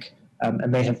 dynamic,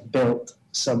 and they have built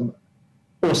some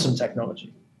awesome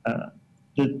technology.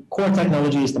 The core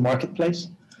technology is the marketplace.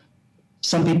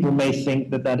 Some people may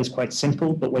think that is quite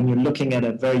simple, but when you're looking at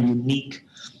a very unique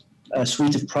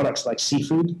suite of products like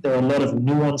seafood, there are a lot of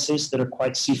nuances that are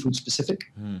quite seafood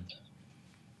specific.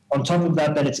 On top of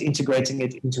that, then it's integrating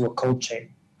it into a cold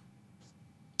chain,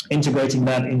 integrating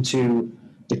that into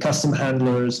the custom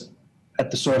handlers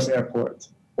at the source airport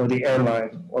or the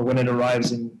airline or when it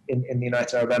arrives in the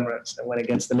United Arab Emirates and when it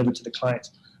gets delivered to the client.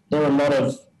 There are a lot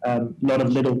of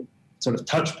little sort of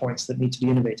touch points that need to be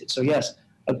innovated. So yes,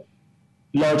 a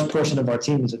large portion of our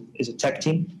team is a tech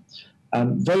team.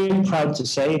 I'm very proud to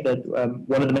say that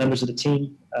one of the members of the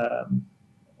team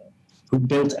who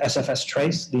built SFS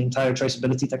Trace, the entire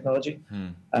traceability technology,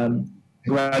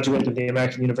 graduate of the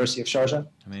American University of Sharjah.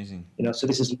 Amazing. So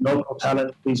this is local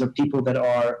talent. These are people that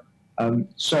are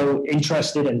so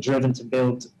interested and driven to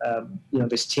build,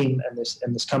 this team and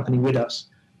this company with us,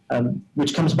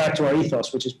 which comes back to our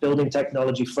ethos, which is building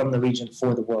technology from the region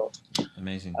for the world.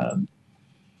 Amazing.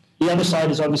 The other side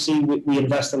is obviously we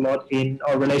invest a lot in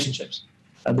our relationships,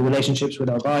 the relationships with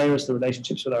our buyers, the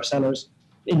relationships with our sellers.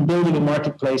 In building a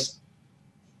marketplace,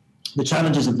 the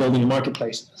challenges of building a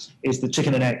marketplace is the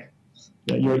chicken and egg.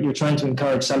 You're trying to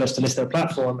encourage sellers to list their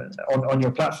platform on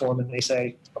your platform, and they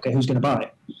say, okay, who's going to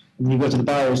buy? And then you go to the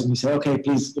buyers and you say, okay,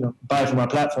 please, buy from our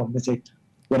platform. They say,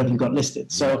 what have you got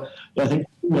listed? So I think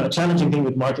a challenging thing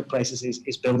with marketplaces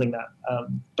is building that.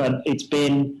 But it's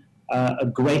been a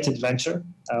great adventure,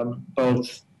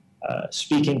 both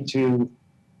speaking to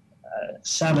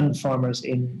salmon farmers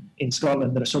in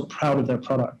Scotland that are so proud of their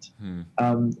product,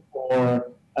 or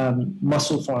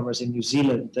mussel farmers in New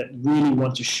Zealand that really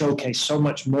want to showcase so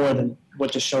much more than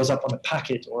what just shows up on a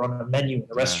packet or on a menu in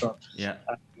a restaurant.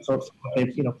 For what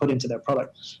they've put into their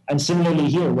product. And similarly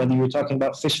here, whether you're talking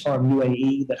about Fish Farm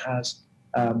UAE that has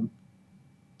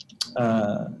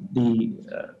the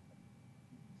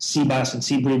sea bass and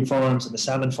sea bream farms and the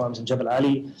salmon farms in Jebel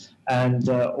Ali, and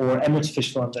or Emirates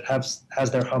Fish Farm that has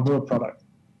their Hamur product.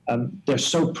 They're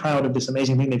so proud of this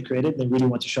amazing thing they've created. They really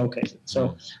want to showcase it.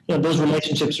 So those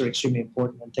relationships are extremely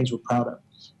important and things we're proud of.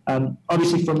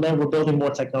 Obviously, from there, we're building more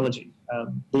technology.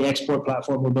 The export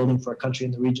platform we're building for a country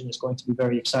in the region is going to be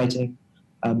very exciting.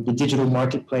 The digital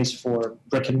marketplace for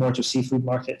brick and mortar seafood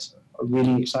markets are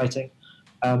really exciting.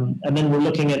 And then we're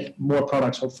looking at more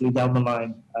products, hopefully down the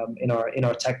line in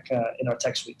our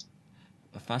tech suite.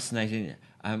 Fascinating.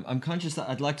 I'm conscious that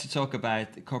I'd like to talk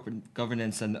about the corporate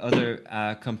governance and the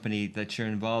other company that you're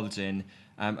involved in,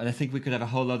 and I think we could have a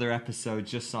whole other episode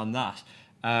just on that.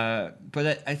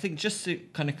 But I think just to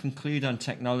kind of conclude on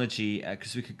technology,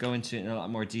 because we could go into it in a lot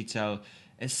more detail,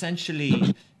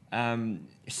 essentially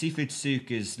Seafood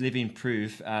Souk is living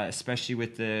proof, especially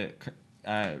with the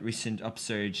recent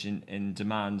upsurge in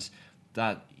demand,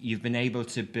 that you've been able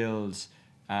to build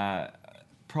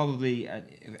probably,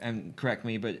 and correct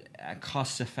me, but a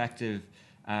cost-effective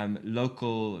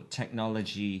local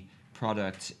technology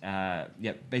product,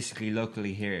 basically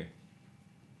locally here.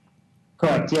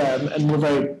 Correct, yeah, and we're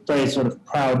very, very sort of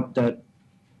proud that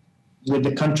with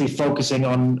the country focusing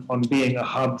on being a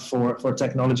hub for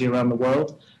technology around the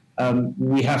world,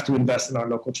 we have to invest in our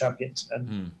local champions,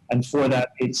 and for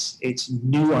that, it's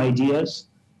new ideas,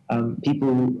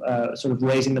 people sort of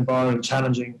raising the bar and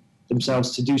challenging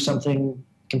themselves to do something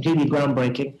completely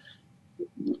groundbreaking,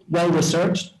 well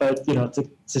researched, but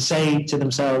to say to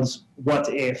themselves, what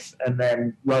if, and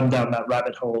then run down that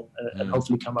rabbit hole and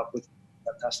hopefully come up with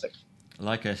fantastic. I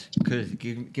like it. Could have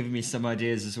given me some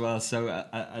ideas as well. So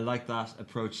I like that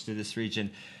approach to this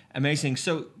region. Amazing.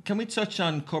 So can we touch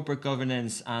on corporate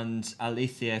governance and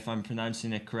Alethea, if I'm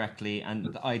pronouncing it correctly, and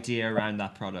the idea around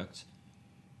that product?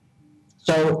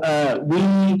 So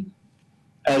we,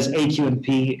 as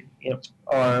AQ&P,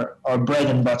 our bread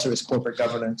and butter is corporate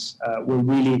governance. We're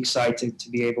really excited to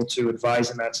be able to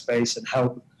advise in that space and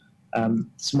help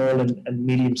small and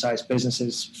medium-sized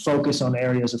businesses focus on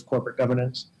areas of corporate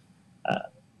governance.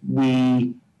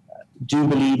 We do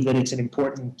believe that it's an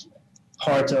important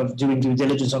part of doing due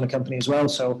diligence on a company as well.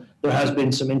 So there has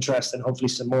been some interest and hopefully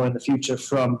some more in the future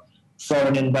from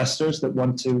foreign investors that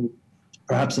want to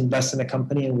perhaps invest in a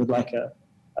company and would like a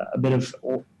bit of,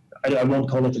 I won't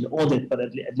call it an audit, but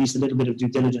at least a little bit of due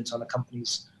diligence on a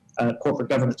company's corporate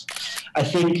governance. I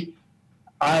think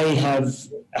I have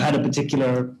had a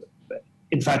particular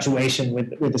infatuation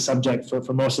with the subject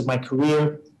for most of my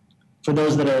career. For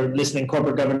those that are listening,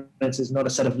 corporate governance is not a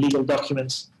set of legal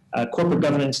documents. Corporate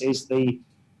governance is the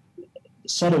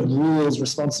set of rules,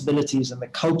 responsibilities, and the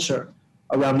culture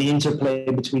around the interplay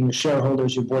between your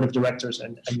shareholders, your board of directors,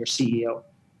 and your CEO,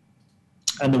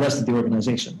 and the rest of the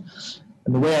organization.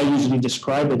 And the way I usually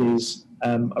describe it is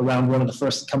around one of the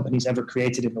first companies ever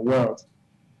created in the world.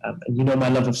 And you know my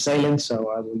love of sailing, so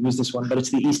I will use this one, but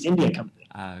it's the East India Company.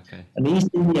 Okay. And the East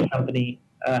India Company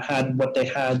had what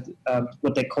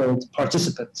they called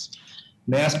participants.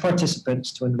 And they asked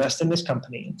participants to invest in this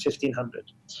company in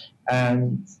 1500,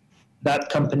 and that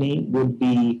company would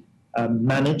be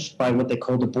managed by what they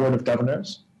called a board of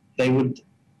governors. They would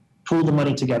pool the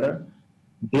money together,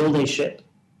 build a ship,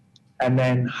 and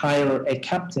then hire a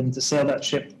captain to sail that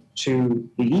ship to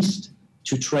the east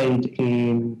to trade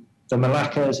in the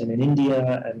Malaccas and in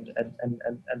India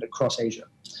and across Asia.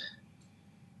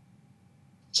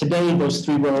 Today, those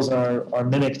three roles are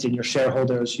mimicked in your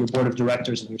shareholders, your board of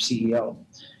directors, and your CEO.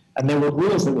 And there were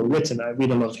rules that were written. I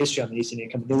read a lot of history on the East India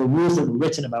Company. There were rules that were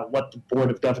written about what the board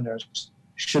of governors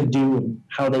should do and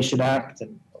how they should act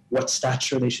and what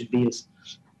stature they should be.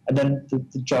 And then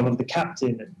the job of the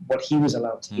captain and what he was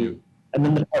allowed to do. And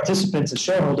then the participants as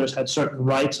shareholders had certain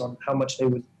rights on how much they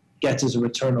would get as a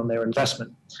return on their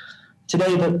investment.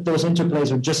 Today, those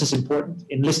interplays are just as important.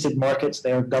 In listed markets,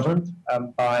 they are governed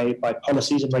by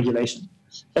policies and regulation.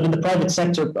 But in the private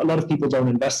sector, a lot of people don't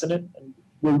invest in it. And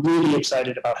we're really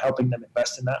excited about helping them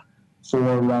invest in that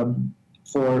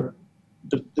for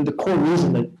the core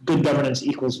reason that good governance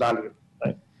equals value.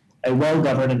 Right? A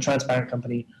well-governed and transparent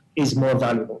company is more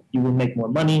valuable. You will make more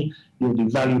money, you will be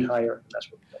valued higher, and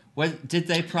that's what we do. Well, did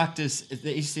they practice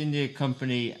the East India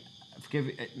Company? Forgive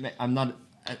me, I'm not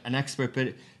an expert,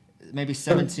 but maybe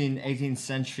 17th, 18th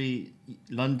century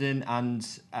London and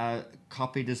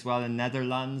copied as well in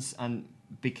Netherlands and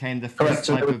became the first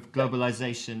type of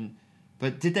globalization.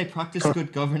 But did they practice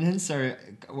good governance, or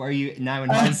were you now in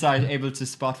hindsight able to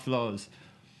spot flaws?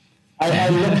 I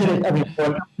looked at it. I mean,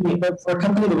 for a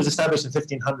company that was established in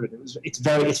 1500,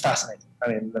 it's fascinating. I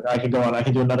mean, I could go on. I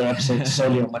could do another episode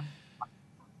solely on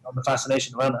the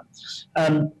fascination around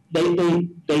that.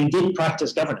 They did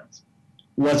practice governance.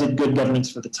 Was it good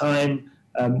governance for the time?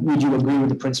 Would you agree with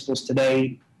the principles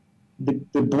today?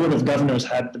 The board of governors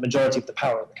had the majority of the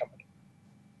power in the company.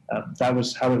 That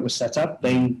was how it was set up.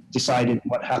 They decided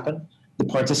what happened. The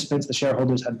participants, the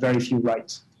shareholders, had very few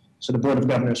rights. So the board of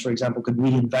governors, for example, could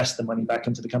reinvest the money back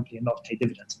into the company and not pay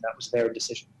dividends, and that was their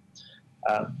decision.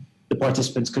 The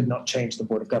participants could not change the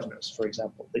board of governors, for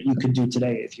example, that you could do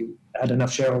today. If you had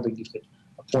enough shareholding, you could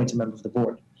appoint a member of the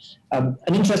board. An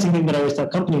interesting thing that I always tell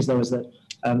companies, though, is that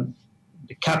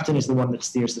the captain is the one that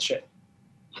steers the ship.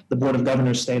 The board of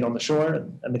governors stayed on the shore,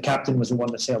 and the captain was the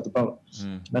one that sailed the boat.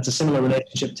 That's a similar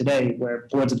relationship today, where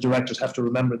boards of directors have to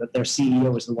remember that their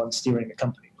CEO is the one steering the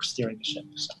company or steering the ship.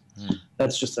 So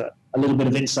that's just a little bit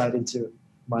of insight into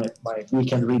my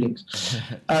weekend readings.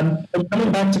 But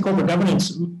coming back to corporate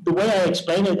governance, the way I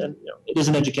explain it, and it is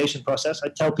an education process, I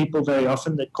tell people very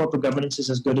often that corporate governance is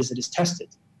as good as it is tested.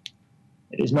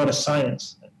 It is not a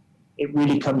science. It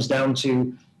really comes down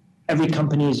to every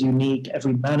company is unique,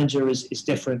 every manager is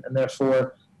different, and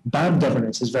therefore bad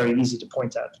governance is very easy to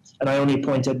point at. And I only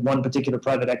pointed one particular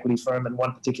private equity firm and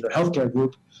one particular healthcare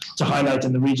group to highlight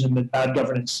in the region that bad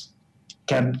governance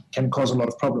can cause a lot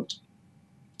of problems.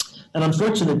 And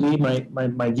unfortunately,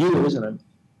 my view is, and I'm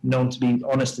known to be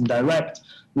honest and direct,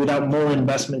 without more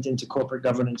investment into corporate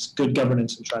governance, good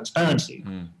governance, and transparency,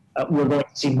 we're going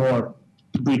to see more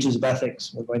breaches of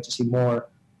ethics. We're going to see more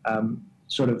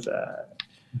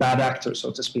bad actors,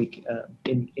 so to speak,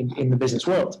 in the business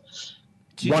world.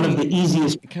 One of the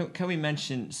easiest. Can we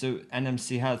mention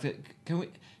NMC Health?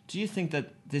 Do you think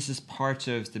that this is part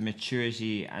of the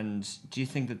maturity, and do you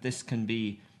think that this can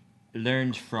be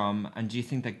learned from, and do you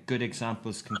think that good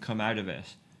examples can come out of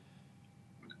it?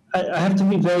 I have to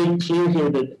be very clear here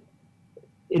that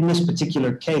in this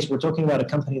particular case, we're talking about a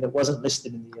company that wasn't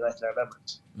listed in the United Arab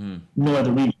Emirates, nor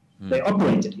the region. They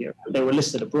operated here, but they were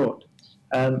listed abroad.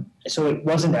 So it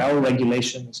wasn't our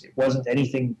regulations, it wasn't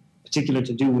anything particular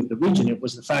to do with the region. It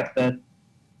was the fact that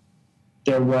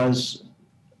there was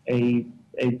a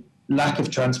lack of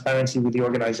transparency with the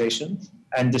organization,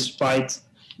 and despite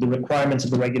the requirements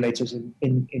of the regulators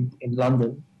in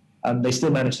London, they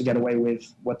still managed to get away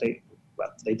with what they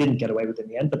didn't get away with in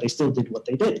the end, but they still did what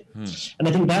they did. And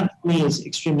I think that, for me, is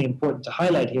extremely important to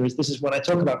highlight here. This is when I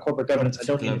talk about corporate governance, I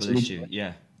don't mean it's a issue.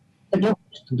 Yeah.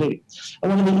 Completely.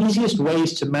 And one of the easiest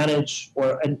ways to manage,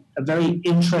 or a very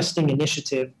interesting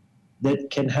initiative that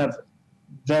can have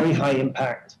very high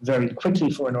impact very quickly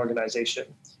for an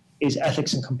organization, is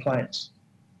ethics and compliance.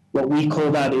 What we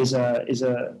call that is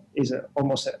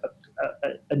almost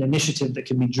an initiative that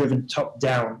can be driven top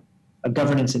down, a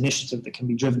governance initiative that can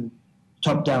be driven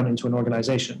top down into an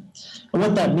organization. And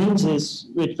what that means is,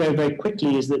 very, very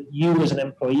quickly, is that you as an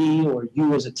employee or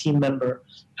you as a team member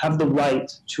have the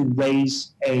right to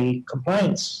raise a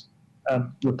compliance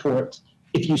report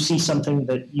if you see something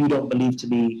that you don't believe to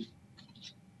be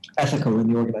ethical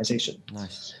in the organization.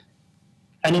 Nice.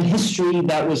 And in history,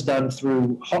 that was done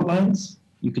through hotlines.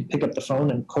 You could pick up the phone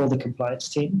and call the compliance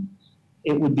team.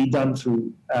 it would be done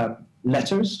through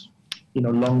letters,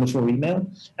 long before email,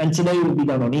 and today it would be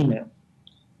done on email.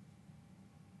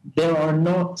 There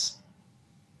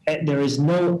is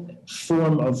no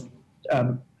form of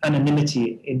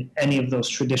anonymity in any of those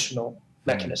traditional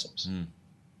mechanisms.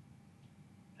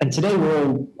 And today we're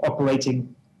all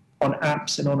operating on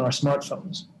apps and on our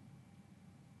smartphones.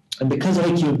 And because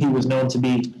AQMP was known to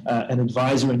be an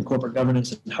advisor in corporate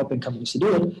governance and helping companies to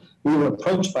do it, we were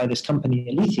approached by this company,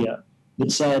 Alethea,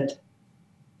 that said,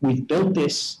 we've built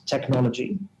this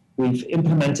technology, we've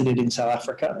implemented it in South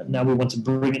Africa, and now we want to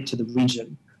bring it to the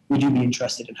region. Would you be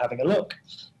interested in having a look?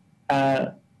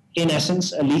 In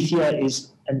essence, Alethea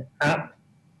is an app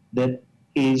that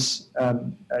is a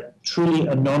truly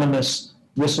anonymous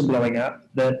whistleblowing app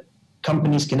that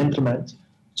companies can implement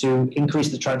to increase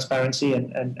the transparency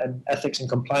and ethics and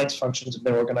compliance functions of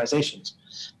their organizations.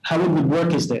 How it would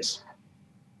work is this.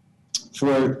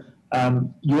 For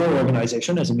your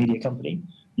organization as a media company,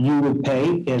 you would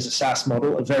pay, as a SaaS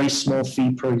model, a very small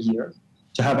fee per year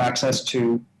to have access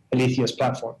to Alethea's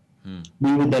platform.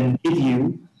 We would then give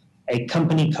you a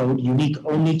company code unique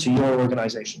only to your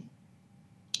organization.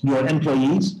 Your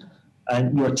employees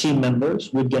and your team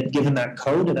members would get given that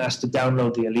code and asked to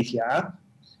download the Alethea app.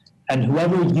 And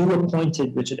whoever you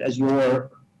appointed, Richard, as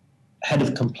your head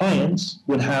of compliance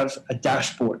would have a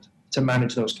dashboard to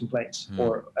manage those complaints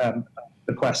or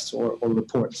requests or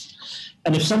reports.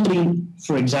 And if somebody,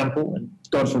 for example, and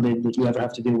God forbid that you ever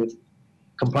have to deal with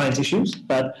compliance issues,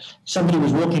 but somebody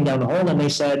was walking down the hall and they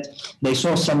said they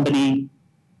saw somebody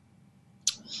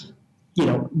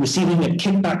receiving a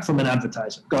kickback from an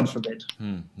advertiser, God forbid.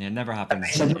 Yeah, it never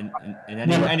happens in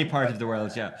any part of the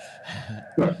world, yeah.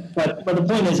 But the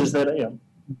point is that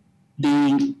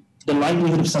the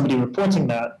likelihood of somebody reporting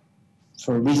that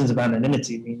for reasons of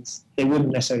anonymity means they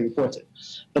wouldn't necessarily report it.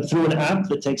 But through an app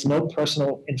that takes no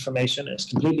personal information and is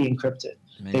completely encrypted,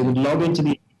 they would log into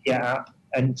the app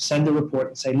and send a report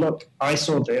and say, look, I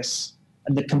saw this,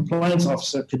 and the compliance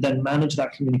officer could then manage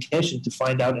that communication to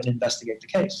find out and investigate the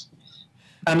case.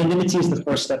 Anonymity is the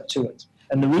first step to it.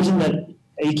 And the reason that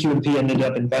AQMP ended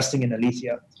up investing in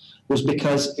Alethea was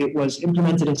because it was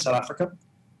implemented in South Africa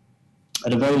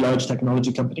at a very large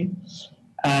technology company,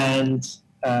 and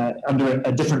under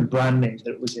a different brand name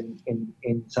that was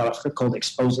in South Africa called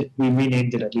Exposit. We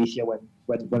renamed it Alethea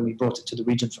when we brought it to the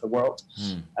region for the world.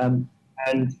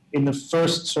 And in the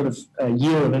first sort of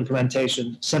year of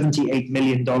implementation, $78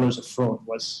 million of fraud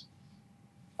was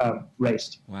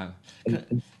raised. Wow.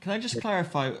 Can I just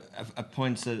clarify a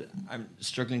point that I'm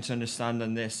struggling to understand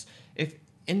on this? If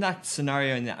in that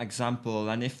scenario, in that example,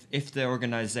 and if the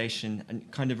organization,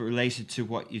 and kind of related to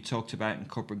what you talked about in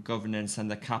corporate governance and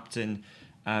the captain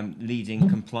leading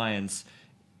compliance,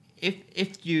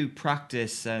 if you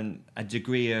practice a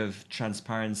degree of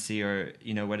transparency, or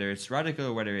whether it's radical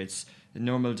or whether it's the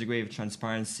normal degree of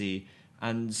transparency,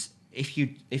 and if you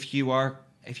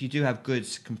do have good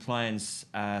compliance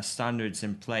standards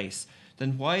in place,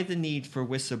 then why the need for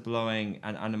whistleblowing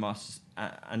and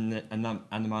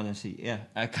anonymity? Yeah,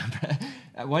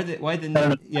 why the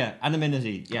need? Yeah,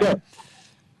 anonymity. Yeah.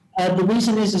 The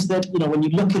reason is that when you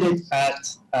look at it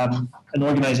at an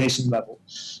organization level,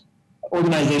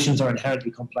 organizations are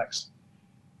inherently complex.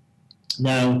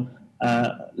 Now,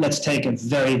 let's take a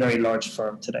very, very large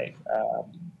firm today.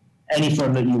 Any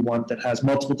firm that you want that has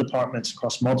multiple departments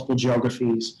across multiple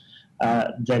geographies,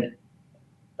 that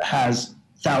has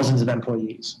thousands of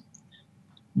employees.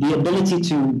 The ability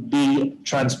to be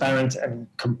transparent and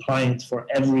compliant for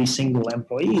every single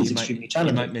employee is extremely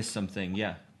challenging. You might miss something,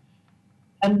 yeah.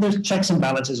 And there's checks and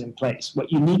balances in place.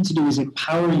 What you need to do is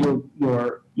empower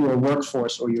your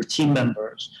workforce or your team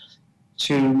members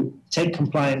to take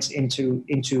compliance into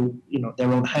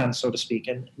their own hands, so to speak,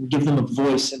 and give them a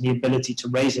voice and the ability to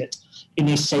raise it in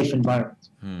a safe environment.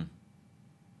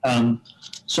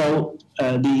 So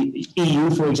the EU,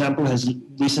 for example, has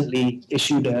recently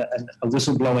issued a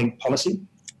whistleblowing policy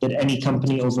that any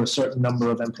company over a certain number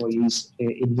of employees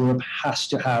in Europe has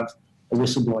to have a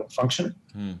whistleblowing function.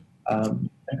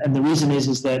 And the reason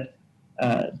is that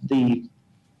the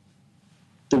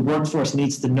workforce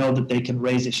needs to know that they can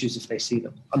raise issues if they see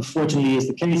them. Unfortunately, it's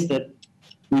the case that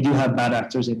we do have bad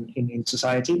actors in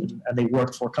society, and they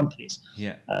work for companies.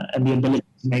 Yeah. And the ability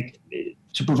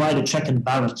to provide a check and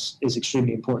balance is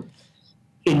extremely important.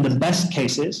 In the best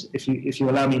cases, if you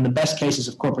allow me, in the best cases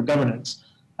of corporate governance,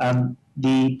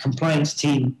 the compliance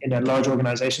team in a large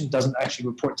organization doesn't actually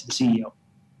report to the CEO.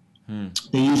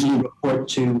 They usually report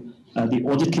to the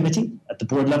audit committee at the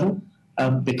board level,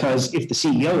 because if the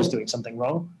CEO is doing something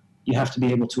wrong, you have to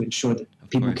be able to ensure that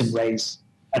people can raise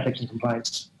ethics and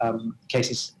compliance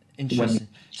cases Interesting.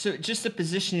 So just the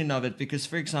positioning of it, because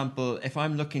for example, if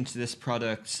I'm looking to this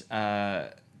product,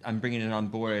 I'm bringing it on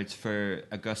board for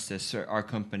Augustus or our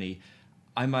company,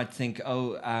 I might think,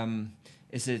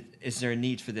 is there a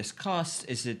need for this cost?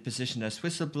 Is it positioned as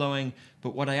whistleblowing?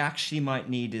 But what I actually might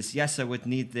need is, yes, I would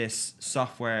need this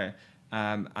software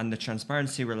and the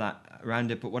transparency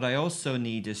around it. But what I also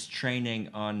need is training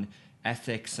on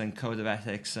ethics and code of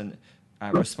ethics and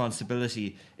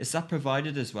responsibility. Is that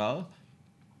provided as well?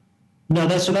 No,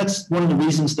 that's one of the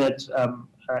reasons that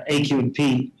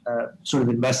AQ&P sort of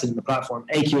invested in the platform.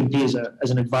 AQ&P is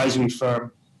an advisory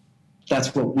firm.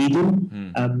 That's what we do.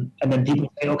 And then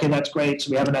people say, okay, that's great.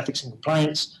 So we have an ethics and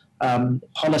compliance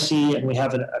policy, and we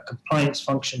have a compliance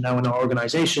function now in our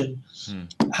organization.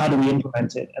 How do we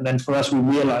implement it? And then for us, we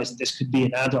realized that this could be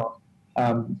an add-on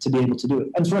to be able to do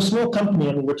it. And for a small company,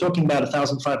 I mean, we're talking about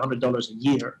 $1,500 a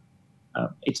year.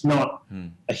 It's not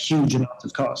a huge amount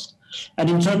of cost. And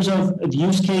in terms of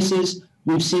use cases,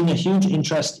 we've seen a huge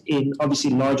interest in obviously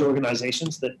large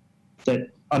organizations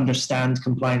that understand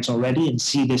compliance already and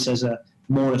see this as a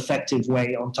more effective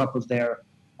way on top of their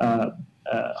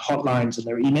hotlines and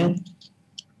their email.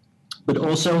 But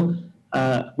also,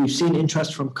 we've seen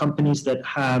interest from companies that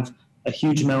have a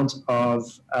huge amount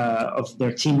of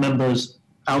their team members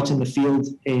out in the field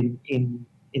in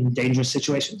dangerous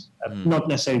situations. Not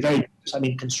necessarily very dangerous. I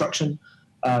mean, construction,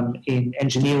 in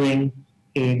engineering,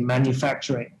 in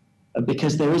manufacturing,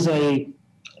 because there is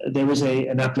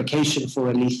an application for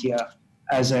Alethea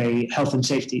as a health and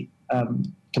safety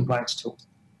compliance tool.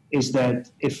 Is that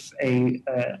if a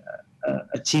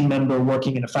team member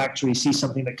working in a factory sees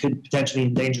something that could potentially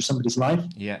endanger somebody's life,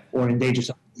 or endanger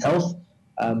somebody's health,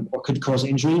 or could cause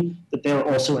injury, that they're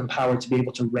also empowered to be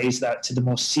able to raise that to the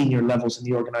most senior levels in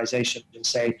the organization and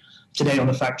say, today on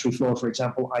the factory floor, for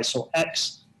example, I saw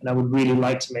X, and I would really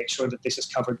like to make sure that this is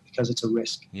covered because it's a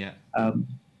risk.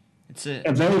 It's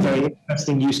a very, very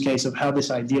interesting use case of how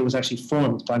this idea was actually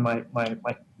formed by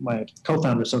my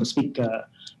co-founder, so to speak,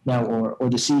 now, or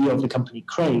the CEO of the company,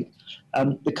 Craig.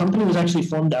 The company was actually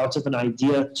formed out of an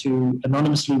idea to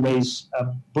anonymously raise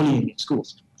bullying in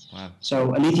schools. Wow.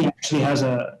 So Alethea actually has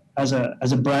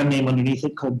a brand name underneath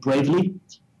it called Bravely,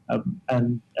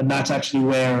 and that's actually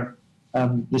where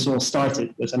this all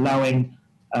started, with allowing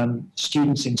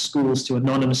students in schools to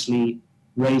anonymously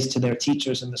raise to their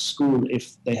teachers in the school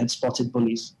if they had spotted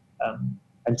bullies,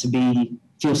 and to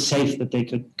feel safe that they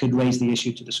could raise the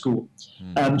issue to the school.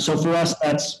 So for us,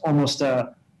 that's almost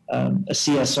a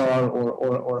CSR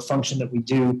or a function that we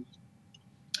do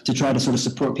to try to sort of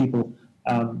support people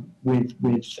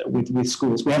with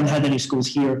schools. We haven't had any schools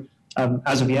here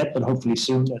as of yet, but hopefully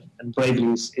soon. And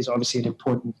Bravely is obviously an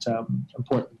important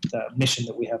mission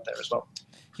that we have there as well.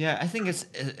 Yeah, I think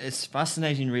it's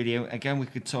fascinating, really. Again, we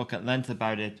could talk at length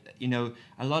about it. You know,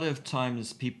 a lot of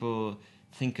times people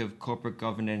think of corporate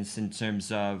governance in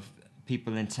terms of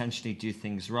people intentionally do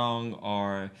things wrong,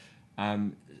 or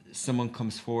someone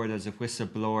comes forward as a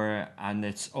whistleblower, and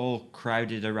it's all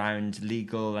crowded around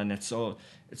legal, and it's all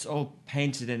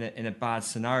painted in a bad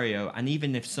scenario. And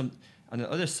even if on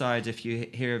the other side, if you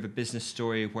hear of a business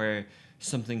story where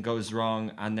something goes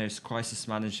wrong and there's crisis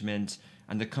management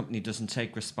and the company doesn't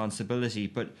take responsibility,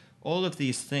 but all of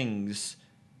these things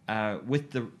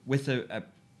with the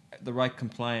right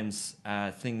compliance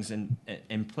things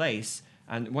in place,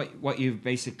 and what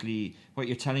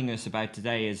you're telling us about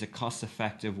today is a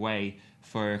cost-effective way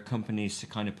for companies to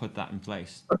kind of put that in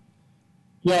place.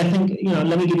 Yeah, I think,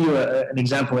 let me give you an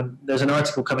example. And there's an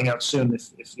article coming out soon,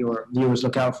 if your viewers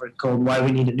look out for it, called "Why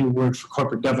We Need a New Word for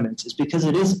Corporate Governance." Is because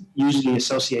it is usually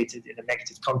associated in a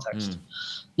negative context.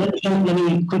 Let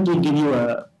me quickly give you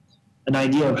an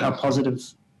idea of how positive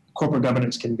corporate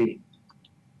governance can be.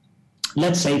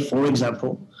 Let's say, for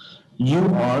example, you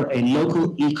are a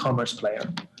local e-commerce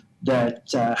player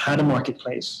that had a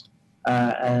marketplace,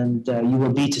 and you were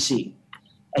B2C.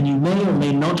 And you may or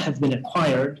may not have been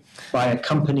acquired by a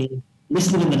company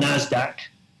listed in the NASDAQ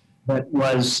that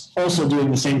was also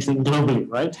doing the same thing globally,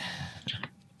 right?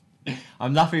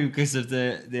 I'm laughing because of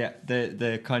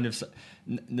the kind of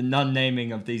the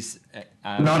non-naming of these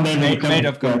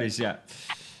made-up companies, yeah.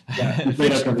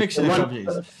 Fictional companies,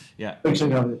 yeah.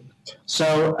 Fictional companies.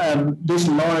 So this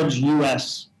large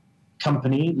U.S.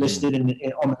 company listed on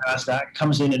the NASDAQ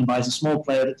comes in and buys a small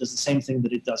player that does the same thing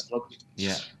that it does globally.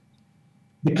 Yeah.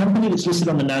 The company that's listed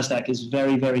on the NASDAQ is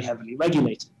very, very heavily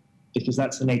regulated, because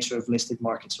that's the nature of listed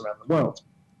markets around the world.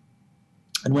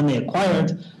 And when they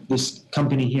acquired this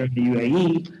company here in the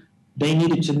UAE, they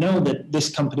needed to know that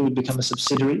this company would become a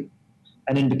subsidiary,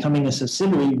 and in becoming a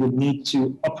subsidiary would need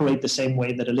to operate the same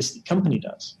way that a listed company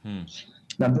does.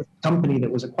 Now, the company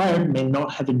that was acquired may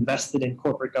not have invested in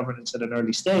corporate governance at an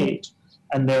early stage,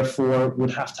 and therefore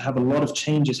would have to have a lot of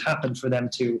changes happen for them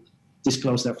to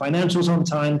disclose their financials on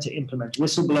time, to implement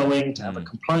whistleblowing, to have a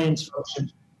compliance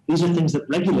function. These are things that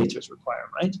regulators require,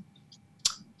 right?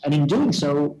 And in doing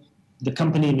so, the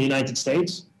company in the United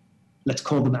States, let's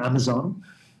call them Amazon,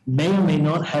 may or may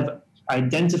not have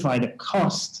identified a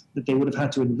cost that they would have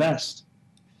had to invest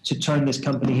to turn this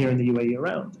company here in the UAE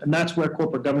around. And that's where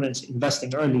corporate governance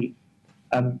investing early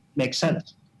makes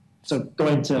sense. So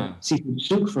going to Seafood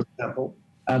Souk, for example,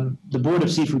 the board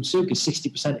of Seafood Souk is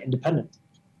 60% independent.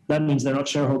 That means they're not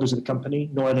shareholders of the company,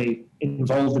 nor are they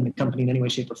involved in the company in any way,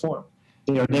 shape, or form.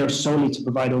 They are there solely to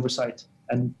provide oversight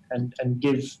and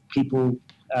give people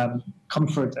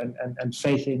comfort and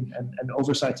faith in and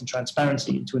oversight and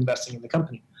transparency into investing in the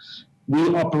company.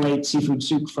 We operate Seafood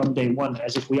Souk from day one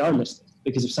as if we are listed,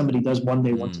 because if somebody does one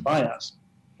day want to buy us,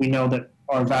 we know that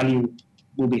our value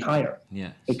will be higher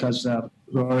because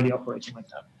we're already operating like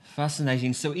that.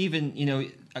 Fascinating. So even, you know,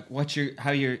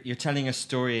 how you're telling a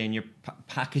story and you're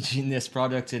packaging this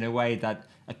product in a way that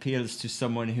appeals to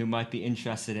someone who might be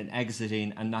interested in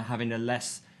exiting and not having a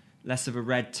less of a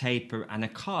red tape and a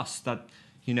cost that,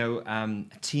 you know,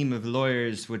 a team of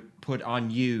lawyers would put on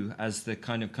you as the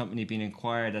kind of company being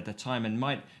acquired at the time, and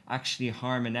might actually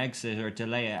harm an exit or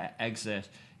delay an exit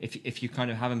if you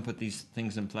kind of haven't put these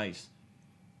things in place.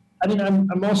 I mean,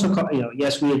 I'm also, you know,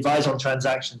 yes, we advise on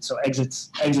transactions, so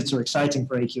exits are exciting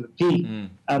for AQ&P,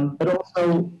 but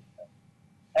also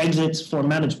exits for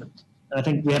management. And I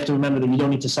think we have to remember that you don't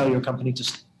need to sell your company to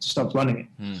stop running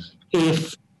it.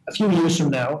 If a few years from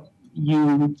now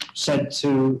you said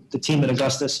to the team at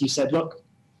Augustus, you said, look,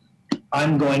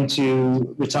 I'm going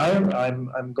to retire,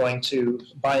 I'm going to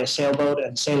buy a sailboat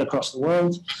and sail across the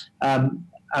world,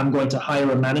 I'm going to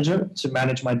hire a manager to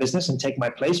manage my business and take my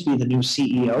place, be the new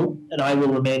CEO, and I will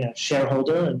remain a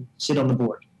shareholder and sit on the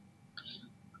board.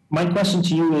 My question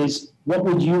to you is, what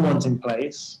would you want in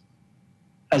place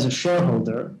as a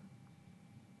shareholder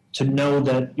to know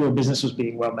that your business was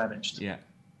being well managed? Yeah.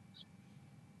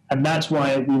 And that's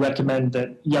why we recommend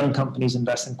that young companies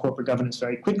invest in corporate governance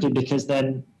very quickly, because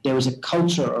then there is a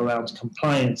culture around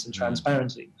compliance and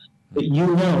transparency. That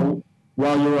you know,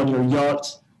 while you're on your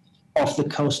yacht off the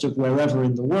coast of wherever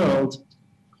in the world,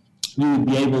 you would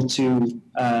be able to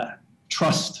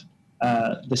trust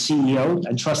the CEO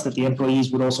and trust that the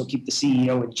employees would also keep the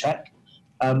CEO in check,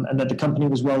 and that the company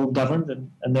was well governed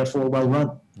and therefore well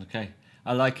run. Okay,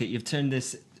 I like it. You've turned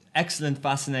this excellent,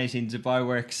 fascinating Dubai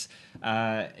Works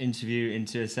interview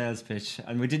into a sales pitch,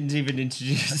 and we didn't even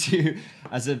introduce you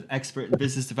as an expert in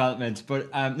business development.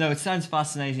 But no, it sounds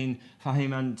fascinating,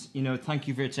 Fahim, and you know, thank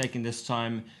you for taking this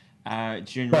time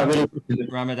during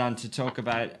Ramadan to talk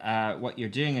about what you're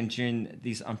doing and during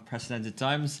these unprecedented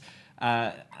times.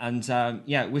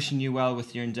 Yeah, wishing you well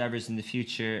with your endeavors in the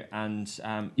future, and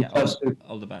yeah,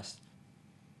 all the best.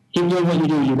 Keep doing what you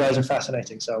do. You guys are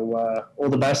fascinating. So all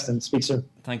the best, and speak soon.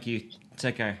 Thank you.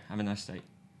 Take care. Have a nice day.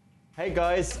 Hey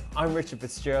guys, I'm Richard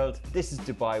Fitzgerald. This is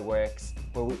Dubai Works,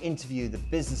 where we interview the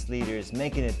business leaders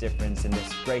making a difference in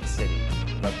this great city.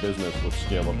 That business with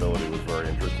scalability was very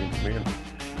interesting to me.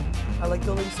 I like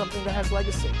building something that has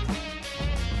legacy.